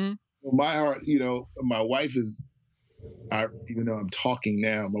 My heart, my wife is, even though I'm talking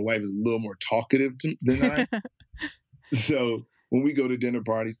now, my wife is a little more talkative than I am. So when we go to dinner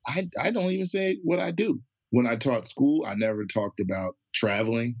parties, I don't even say what I do. When I taught school, I never talked about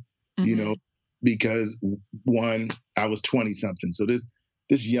traveling, because one, I was 20 something. So this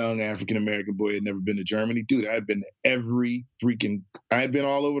young African-American boy had never been to Germany. Dude, I had been to I had been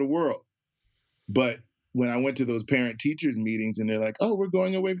all over the world. But when I went to those parent-teachers meetings and they're like, oh, we're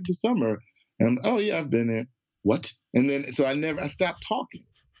going away for the summer. And I'm, oh yeah, I've been there. What? And then, so I stopped talking.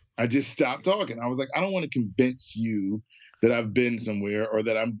 I just stopped talking. I was like, I don't want to convince you that I've been somewhere, or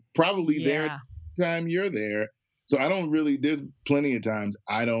that I'm probably there at the time you're there. So there's plenty of times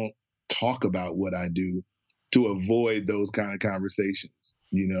I don't talk about what I do to avoid those kind of conversations,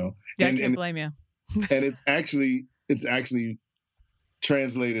 Yeah, I can't blame you. And it's actually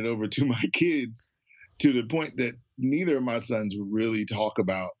translated over to my kids, to the point that neither of my sons really talk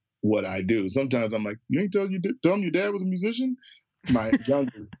about what I do. Sometimes I'm like, you ain't tell him your dad was a musician? My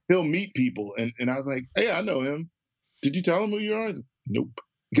youngest, he'll meet people. And I was like, hey, I know him. Did you tell him who you are? Nope.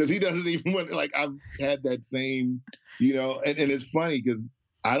 Because he doesn't even want, like, I've had that same, and it's funny because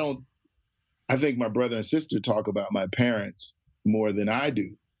I think my brother and sister talk about my parents more than I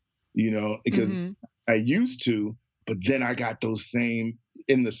do, because I used to, but then I got those same,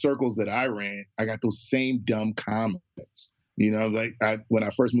 in the circles that I ran, I got those same dumb comments. Like when I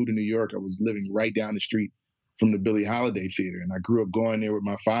first moved to New York, I was living right down the street from the Billie Holiday Theater. And I grew up going there with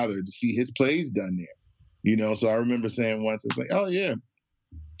my father to see his plays done there, So I remember saying once, it's like, oh yeah,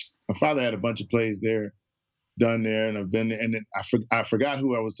 my father had a bunch of plays there, done there, and I've been there. And then I forgot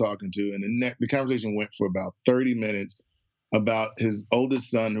who I was talking to. And the conversation went for about 30 minutes about his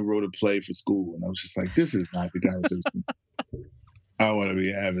oldest son who wrote a play for school. And I was just like, this is not the conversation I want to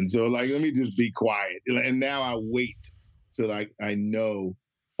be having. So like, let me just be quiet. And now I wait till like I know,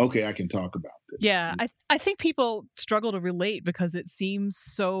 okay, I can talk about this. Yeah, I think people struggle to relate because it seems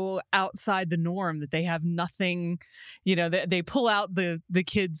so outside the norm that they have nothing, they pull out the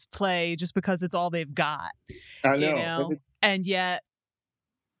kids' play just because it's all they've got. I know. And yet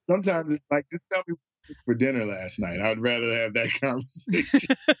sometimes it's like, just tell me for dinner last night. I'd rather have that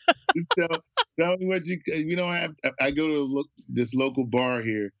conversation. Just tell me what you don't have. I go to this local bar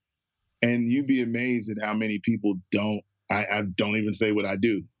here, and you'd be amazed at how many people don't. I don't even say what I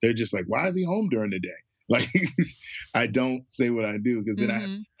do. They're just like, why is he home during the day? Like, I don't say what I do, because then I have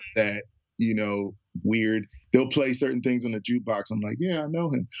that, weird. They'll play certain things on the jukebox. I'm like, yeah, I know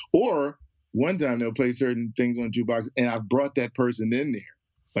him. Or one time they'll play certain things on the jukebox, and I've brought that person in there.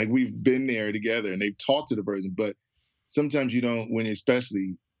 Like, we've been there together, and they've talked to the person. But sometimes you don't,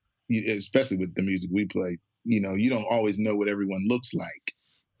 especially with the music we play, you don't always know what everyone looks like.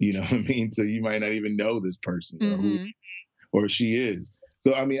 You know what I mean? So you might not even know this person or who or she is.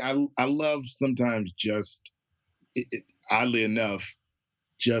 So, I mean, I love sometimes just, oddly enough,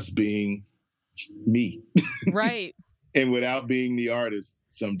 just being me. Right. And without being the artist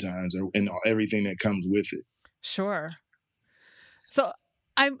sometimes, and everything that comes with it. Sure. So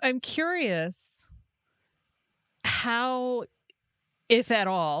I'm curious how, if at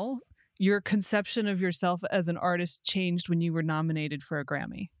all, your conception of yourself as an artist changed when you were nominated for a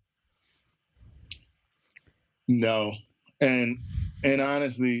Grammy. No. And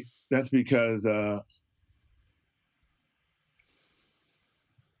honestly, that's because I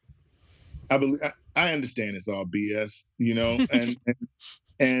understand it's all BS,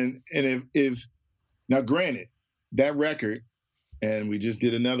 and if now, granted, that record, and we just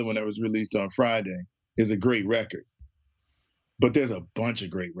did another one that was released on Friday, is a great record. But there's a bunch of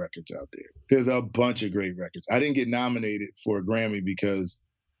great records out there. There's a bunch of great records. I didn't get nominated for a Grammy because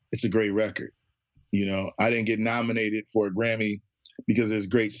it's a great record. You know, I didn't get nominated for a Grammy because there's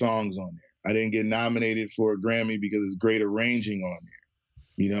great songs on there. I didn't get nominated for a Grammy because there's great arranging on there.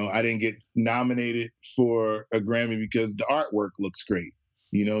 You know, I didn't get nominated for a Grammy because the artwork looks great.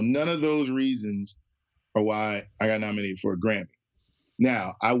 You know, none of those reasons are why I got nominated for a Grammy.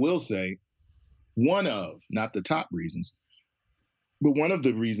 Now, I will say one of, not the top reasons, but one of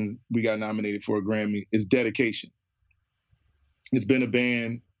the reasons we got nominated for a Grammy is dedication. It's been a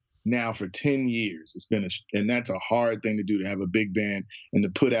band now for 10 years. And that's a hard thing to do, to have a big band and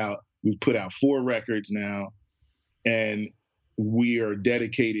to we've put out 4 records now, and we are a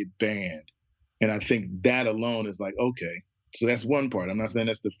dedicated band. And I think that alone is like, okay, so that's one part. I'm not saying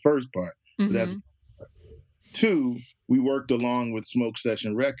that's the first part, but that's 2, we worked along with Smoke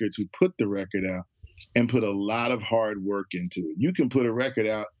Session Records, who put the record out and put a lot of hard work into it. You can put a record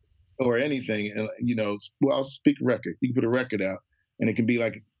out or anything, and I'll speak record. You can put a record out and it can be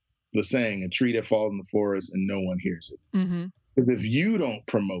like the saying, a tree that falls in the forest and no one hears it. Mm-hmm. Because if you don't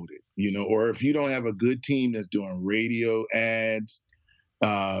promote it, or if you don't have a good team that's doing radio ads,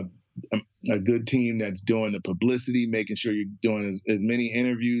 a good team that's doing the publicity, making sure you're doing as many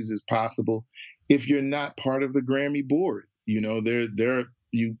interviews as possible. If you're not part of the Grammy board,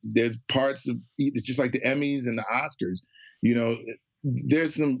 there's parts of, it's just like the Emmys and the Oscars.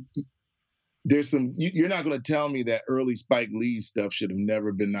 There's some. You're not going to tell me that early Spike Lee stuff should have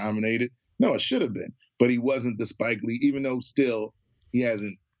never been nominated. No, it should have been, but he wasn't the Spike Lee. Even though still he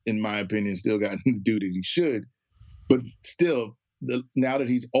hasn't, in my opinion, still gotten the due that he should. But still, now that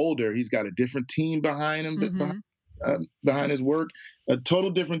he's older, he's got a different team behind him, behind his work, a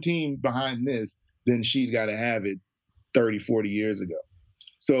total different team behind this than She's Gotta Have It 30, 40 years ago.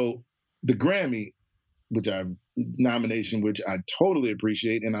 So the Grammy, nomination, which I totally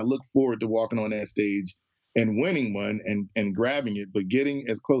appreciate, and I look forward to walking on that stage and winning one and grabbing it, but getting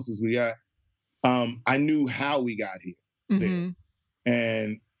as close as we got, I knew how we got here. There.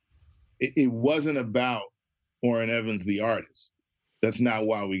 And it wasn't about Orrin Evans, the artist. That's not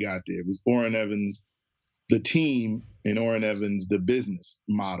why we got there. It was Orrin Evans, the team, and Orrin Evans, the business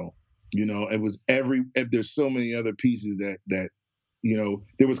model. It was there's so many other pieces that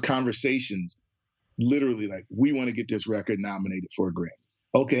there was conversations, literally like, we want to get this record nominated for a Grammy.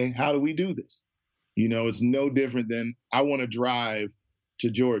 Okay, how do we do this? It's no different than, I want to drive to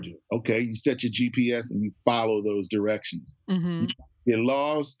Georgia. Okay, you set your GPS and you follow those directions. Mm-hmm. You get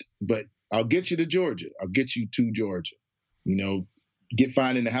lost, but I'll get you to Georgia. I'll get you to Georgia.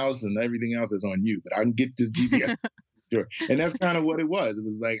 Finding the house and everything else is on you, but I can get this GPS. And that's kind of what it was. It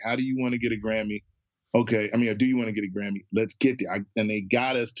was like, how do you want to get a Grammy? Okay, do you want to get a Grammy? Let's get there. And they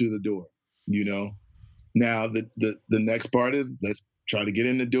got us to the door, Now, the next part is, let's try to get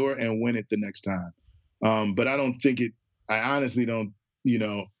in the door and win it the next time. But I don't think I honestly don't,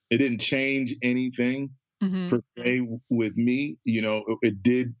 it didn't change anything per se with me. It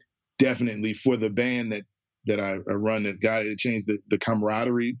did definitely for the band that I run, that got it. It changed the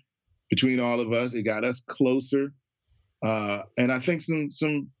camaraderie between all of us. It got us closer. And I think some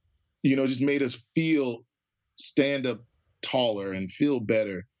just made us stand up taller and feel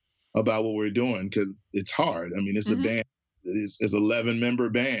better about what we're doing, because it's hard. It's a band, it's 11-member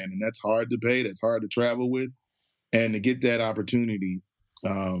band, and that's hard to pay. That's hard to travel with, and to get that opportunity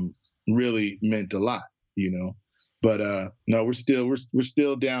really meant a lot, But no, we're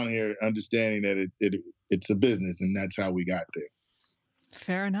still down here understanding that it's a business, and that's how we got there.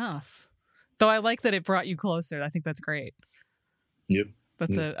 Fair enough. Though I like that it brought you closer. I think that's great. Yep.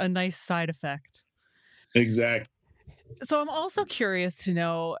 That's a nice side effect. Exactly. So I'm also curious to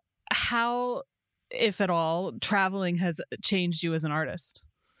know how, if at all, traveling has changed you as an artist.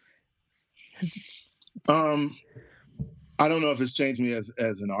 I don't know if it's changed me as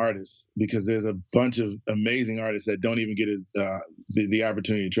an artist, because there's a bunch of amazing artists that don't even get the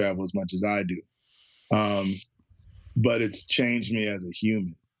opportunity to travel as much as I do. But it's changed me as a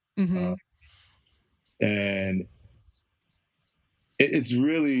human. Mm-hmm. And it's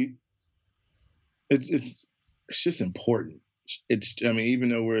really, it's just important. Even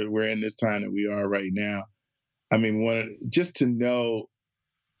though we're in this time that we are right now, just to know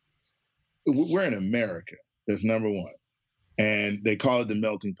we're in America. That's number one. And they call it the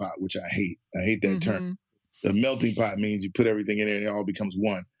melting pot, which I hate. I hate that term. The melting pot means you put everything in there and it all becomes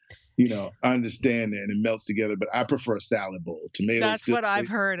one. I understand that and it melts together, but I prefer a salad bowl. Tomatoes. That's what I've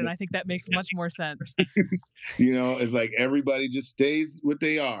heard, and I think that makes much more sense. It's like everybody just stays what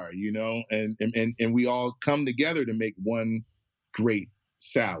they are, and we all come together to make one great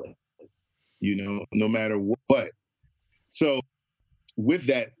salad, no matter what. So with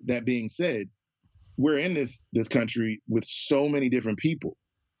that being said, we're in this country with so many different people.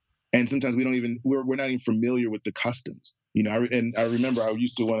 And sometimes we're not even familiar with the customs, and I remember I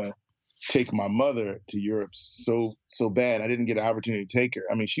used to want to take my mother to Europe so bad. I didn't get an opportunity to take her.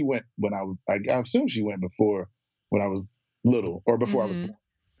 I mean, she went when I assume she went before when I was little or before I was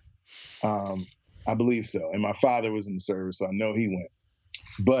born. I believe so. And my father was in the service, so I know he went.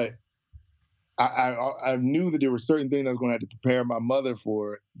 But I knew that there were certain things I was going to have to prepare my mother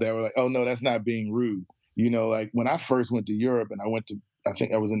for that were like, oh no, that's not being rude. Like when I first went to Europe and I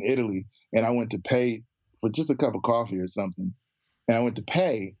think I was in Italy and I went to pay for just a cup of coffee or something. And I went to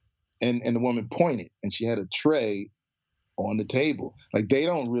pay and the woman pointed and she had a tray on the table. Like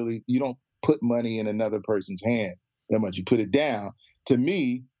you don't put money in another person's hand that much. You put it down. To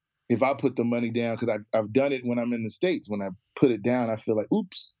me, if I put the money down, because I've done it when I'm in the States, when I put it down, I feel like,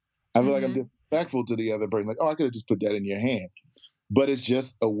 oops. I feel like I'm disrespectful to the other person. Like, oh, I could have just put that in your hand. But it's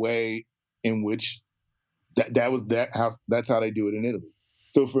just a way in which that's how they do it in Italy.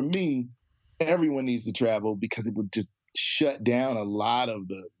 So for me, everyone needs to travel because it would just shut down a lot of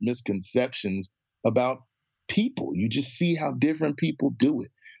the misconceptions about people. You just see how different people do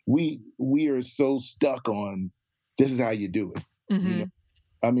it. We are so stuck on this is how you do it. Mm-hmm.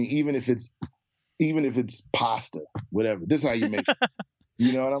 I mean, even if it's pasta, whatever, this is how you make it.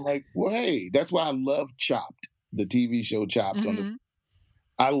 And I'm like, well, hey, that's why I love Chopped, the TV show Chopped.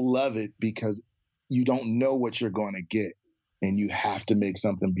 I love it because you don't know what you're going to get and you have to make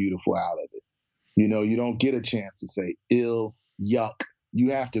something beautiful out of it. You don't get a chance to say ill, yuck.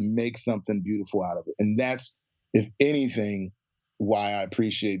 You have to make something beautiful out of it. And that's, if anything, why I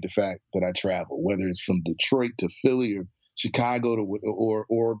appreciate the fact that I travel, whether it's from Detroit to Philly or Chicago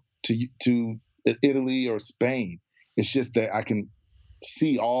or to Italy or Spain. It's just that I can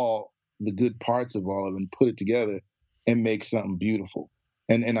see all the good parts of all of it and put it together and make something beautiful.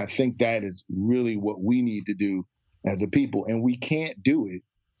 And I think that is really what we need to do as a people. And we can't do it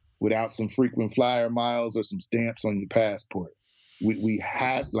without some frequent flyer miles or some stamps on your passport. We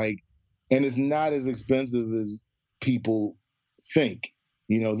have and it's not as expensive as people think.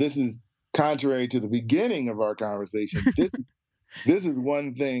 This is contrary to the beginning of our conversation. This is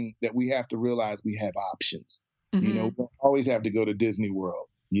one thing that we have to realize: we have options. We don't always have to go to Disney World.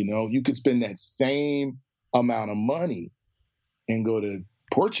 You could spend that same amount of money and go to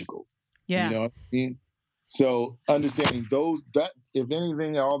Portugal. Yeah. You know what I mean? So understanding that if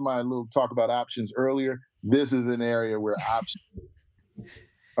anything, all my little talk about options earlier, this is an area where options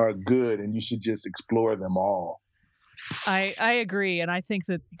are good and you should just explore them all. I agree. And I think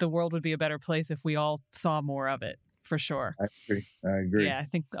that the world would be a better place if we all saw more of it, for sure. I agree. Yeah, I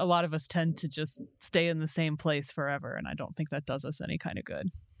think a lot of us tend to just stay in the same place forever. And I don't think that does us any kind of good.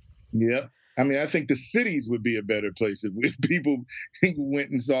 Yeah. I mean, I think the cities would be a better place if people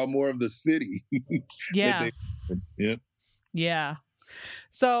went and saw more of the city. Yeah. Yeah. Yeah.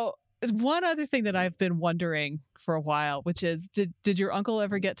 So one other thing that I've been wondering for a while, which is, did your uncle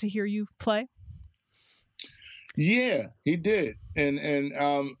ever get to hear you play? Yeah, he did. And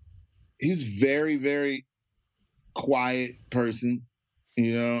he's very, very quiet person,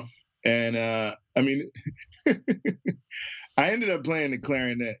 and I mean, I ended up playing the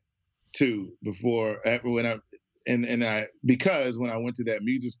clarinet too because when I went to that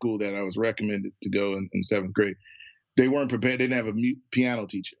music school that I was recommended to go in seventh grade, they weren't prepared. They didn't have a piano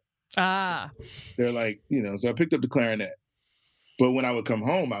teacher. They're like, so I picked up the clarinet. But when I would come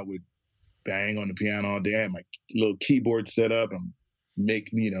home, I would bang on the piano all day. I had my little keyboard set up and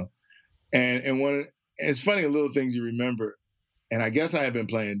make, and it's funny, the little things you remember. And I guess I had been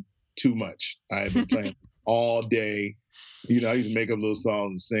playing too much. I had been playing all day. I used to make up little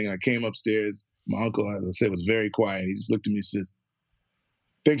songs and sing. I came upstairs. My uncle, as I said, was very quiet. He just looked at me and said,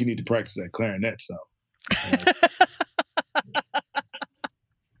 I think you need to practice that clarinet some.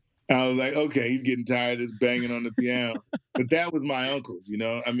 I was like, okay, he's getting tired of this banging on the piano. But that was my uncle,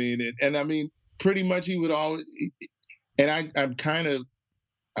 I mean, pretty much he would always, and I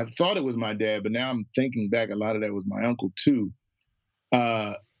thought it was my dad, but now I'm thinking back, a lot of that was my uncle too.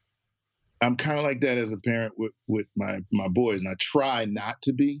 I'm kind of like that as a parent with my boys, and I try not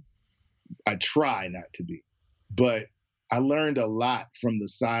to be, but I learned a lot from the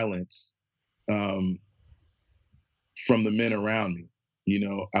silence, from the men around me.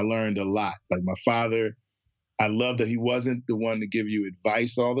 I learned a lot. Like my father, I love that he wasn't the one to give you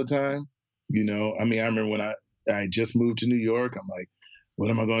advice all the time. You know, I mean, I remember when I just moved to New York, I'm like, what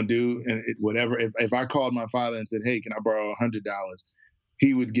am I going to do? And whatever, if I called my father and said, hey, can I borrow $100?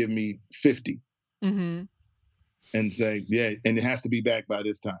 He would give me 50 and say, yeah, and it has to be back by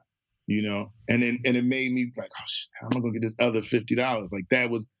this time, you know? And it made me like, oh, shit, how am I going to get this other $50? Like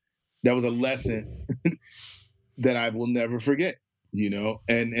that was a lesson that I will never forget, you know?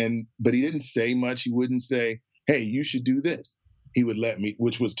 But he didn't say much. He wouldn't say, hey, you should do this. He would let me,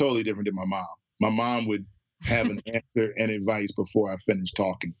 which was totally different than my mom. My mom would have an answer and advice before I finished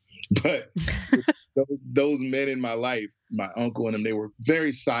talking. But those men in my life, my uncle and them, they were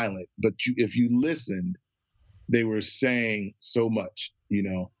very silent. But if you listened, they were saying so much, you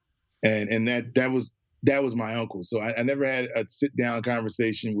know, and that was my uncle. So I never had a sit down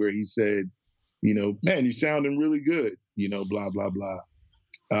conversation where he said, you know, man, you're sounding really good, you know, blah blah blah.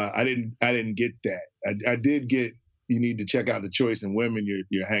 I didn't get that. I did get, you need to check out the choice in women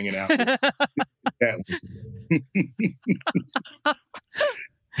you're hanging out with.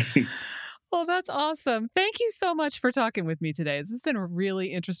 Well, that's awesome. Thank you so much for talking with me today. This has been a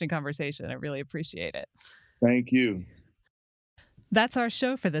really interesting conversation. I really appreciate it. Thank you. That's our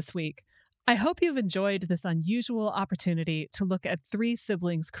show for this week. I hope you've enjoyed this unusual opportunity to look at three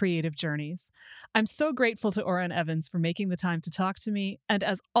siblings' creative journeys. I'm so grateful to Oren Evans for making the time to talk to me, and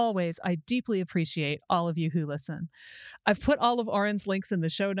as always, I deeply appreciate all of you who listen. I've put all of Oren's links in the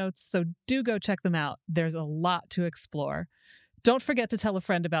show notes, so do go check them out. There's a lot to explore. Don't forget to tell a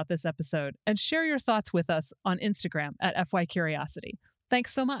friend about this episode and share your thoughts with us on Instagram at FYCuriosity.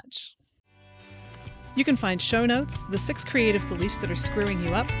 Thanks so much. You can find show notes, the 6 creative beliefs that are screwing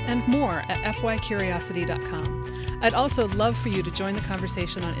you up, and more at fycuriosity.com. I'd also love for you to join the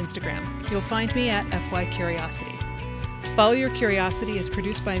conversation on Instagram. You'll find me at fycuriosity. Follow Your Curiosity is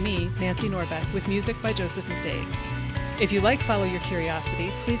produced by me, Nancy Norbeck, with music by Joseph McDade. If you like Follow Your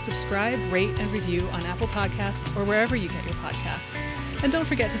Curiosity, please subscribe, rate, and review on Apple Podcasts or wherever you get your podcasts. And don't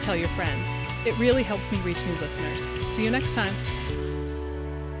forget to tell your friends. It really helps me reach new listeners. See you next time.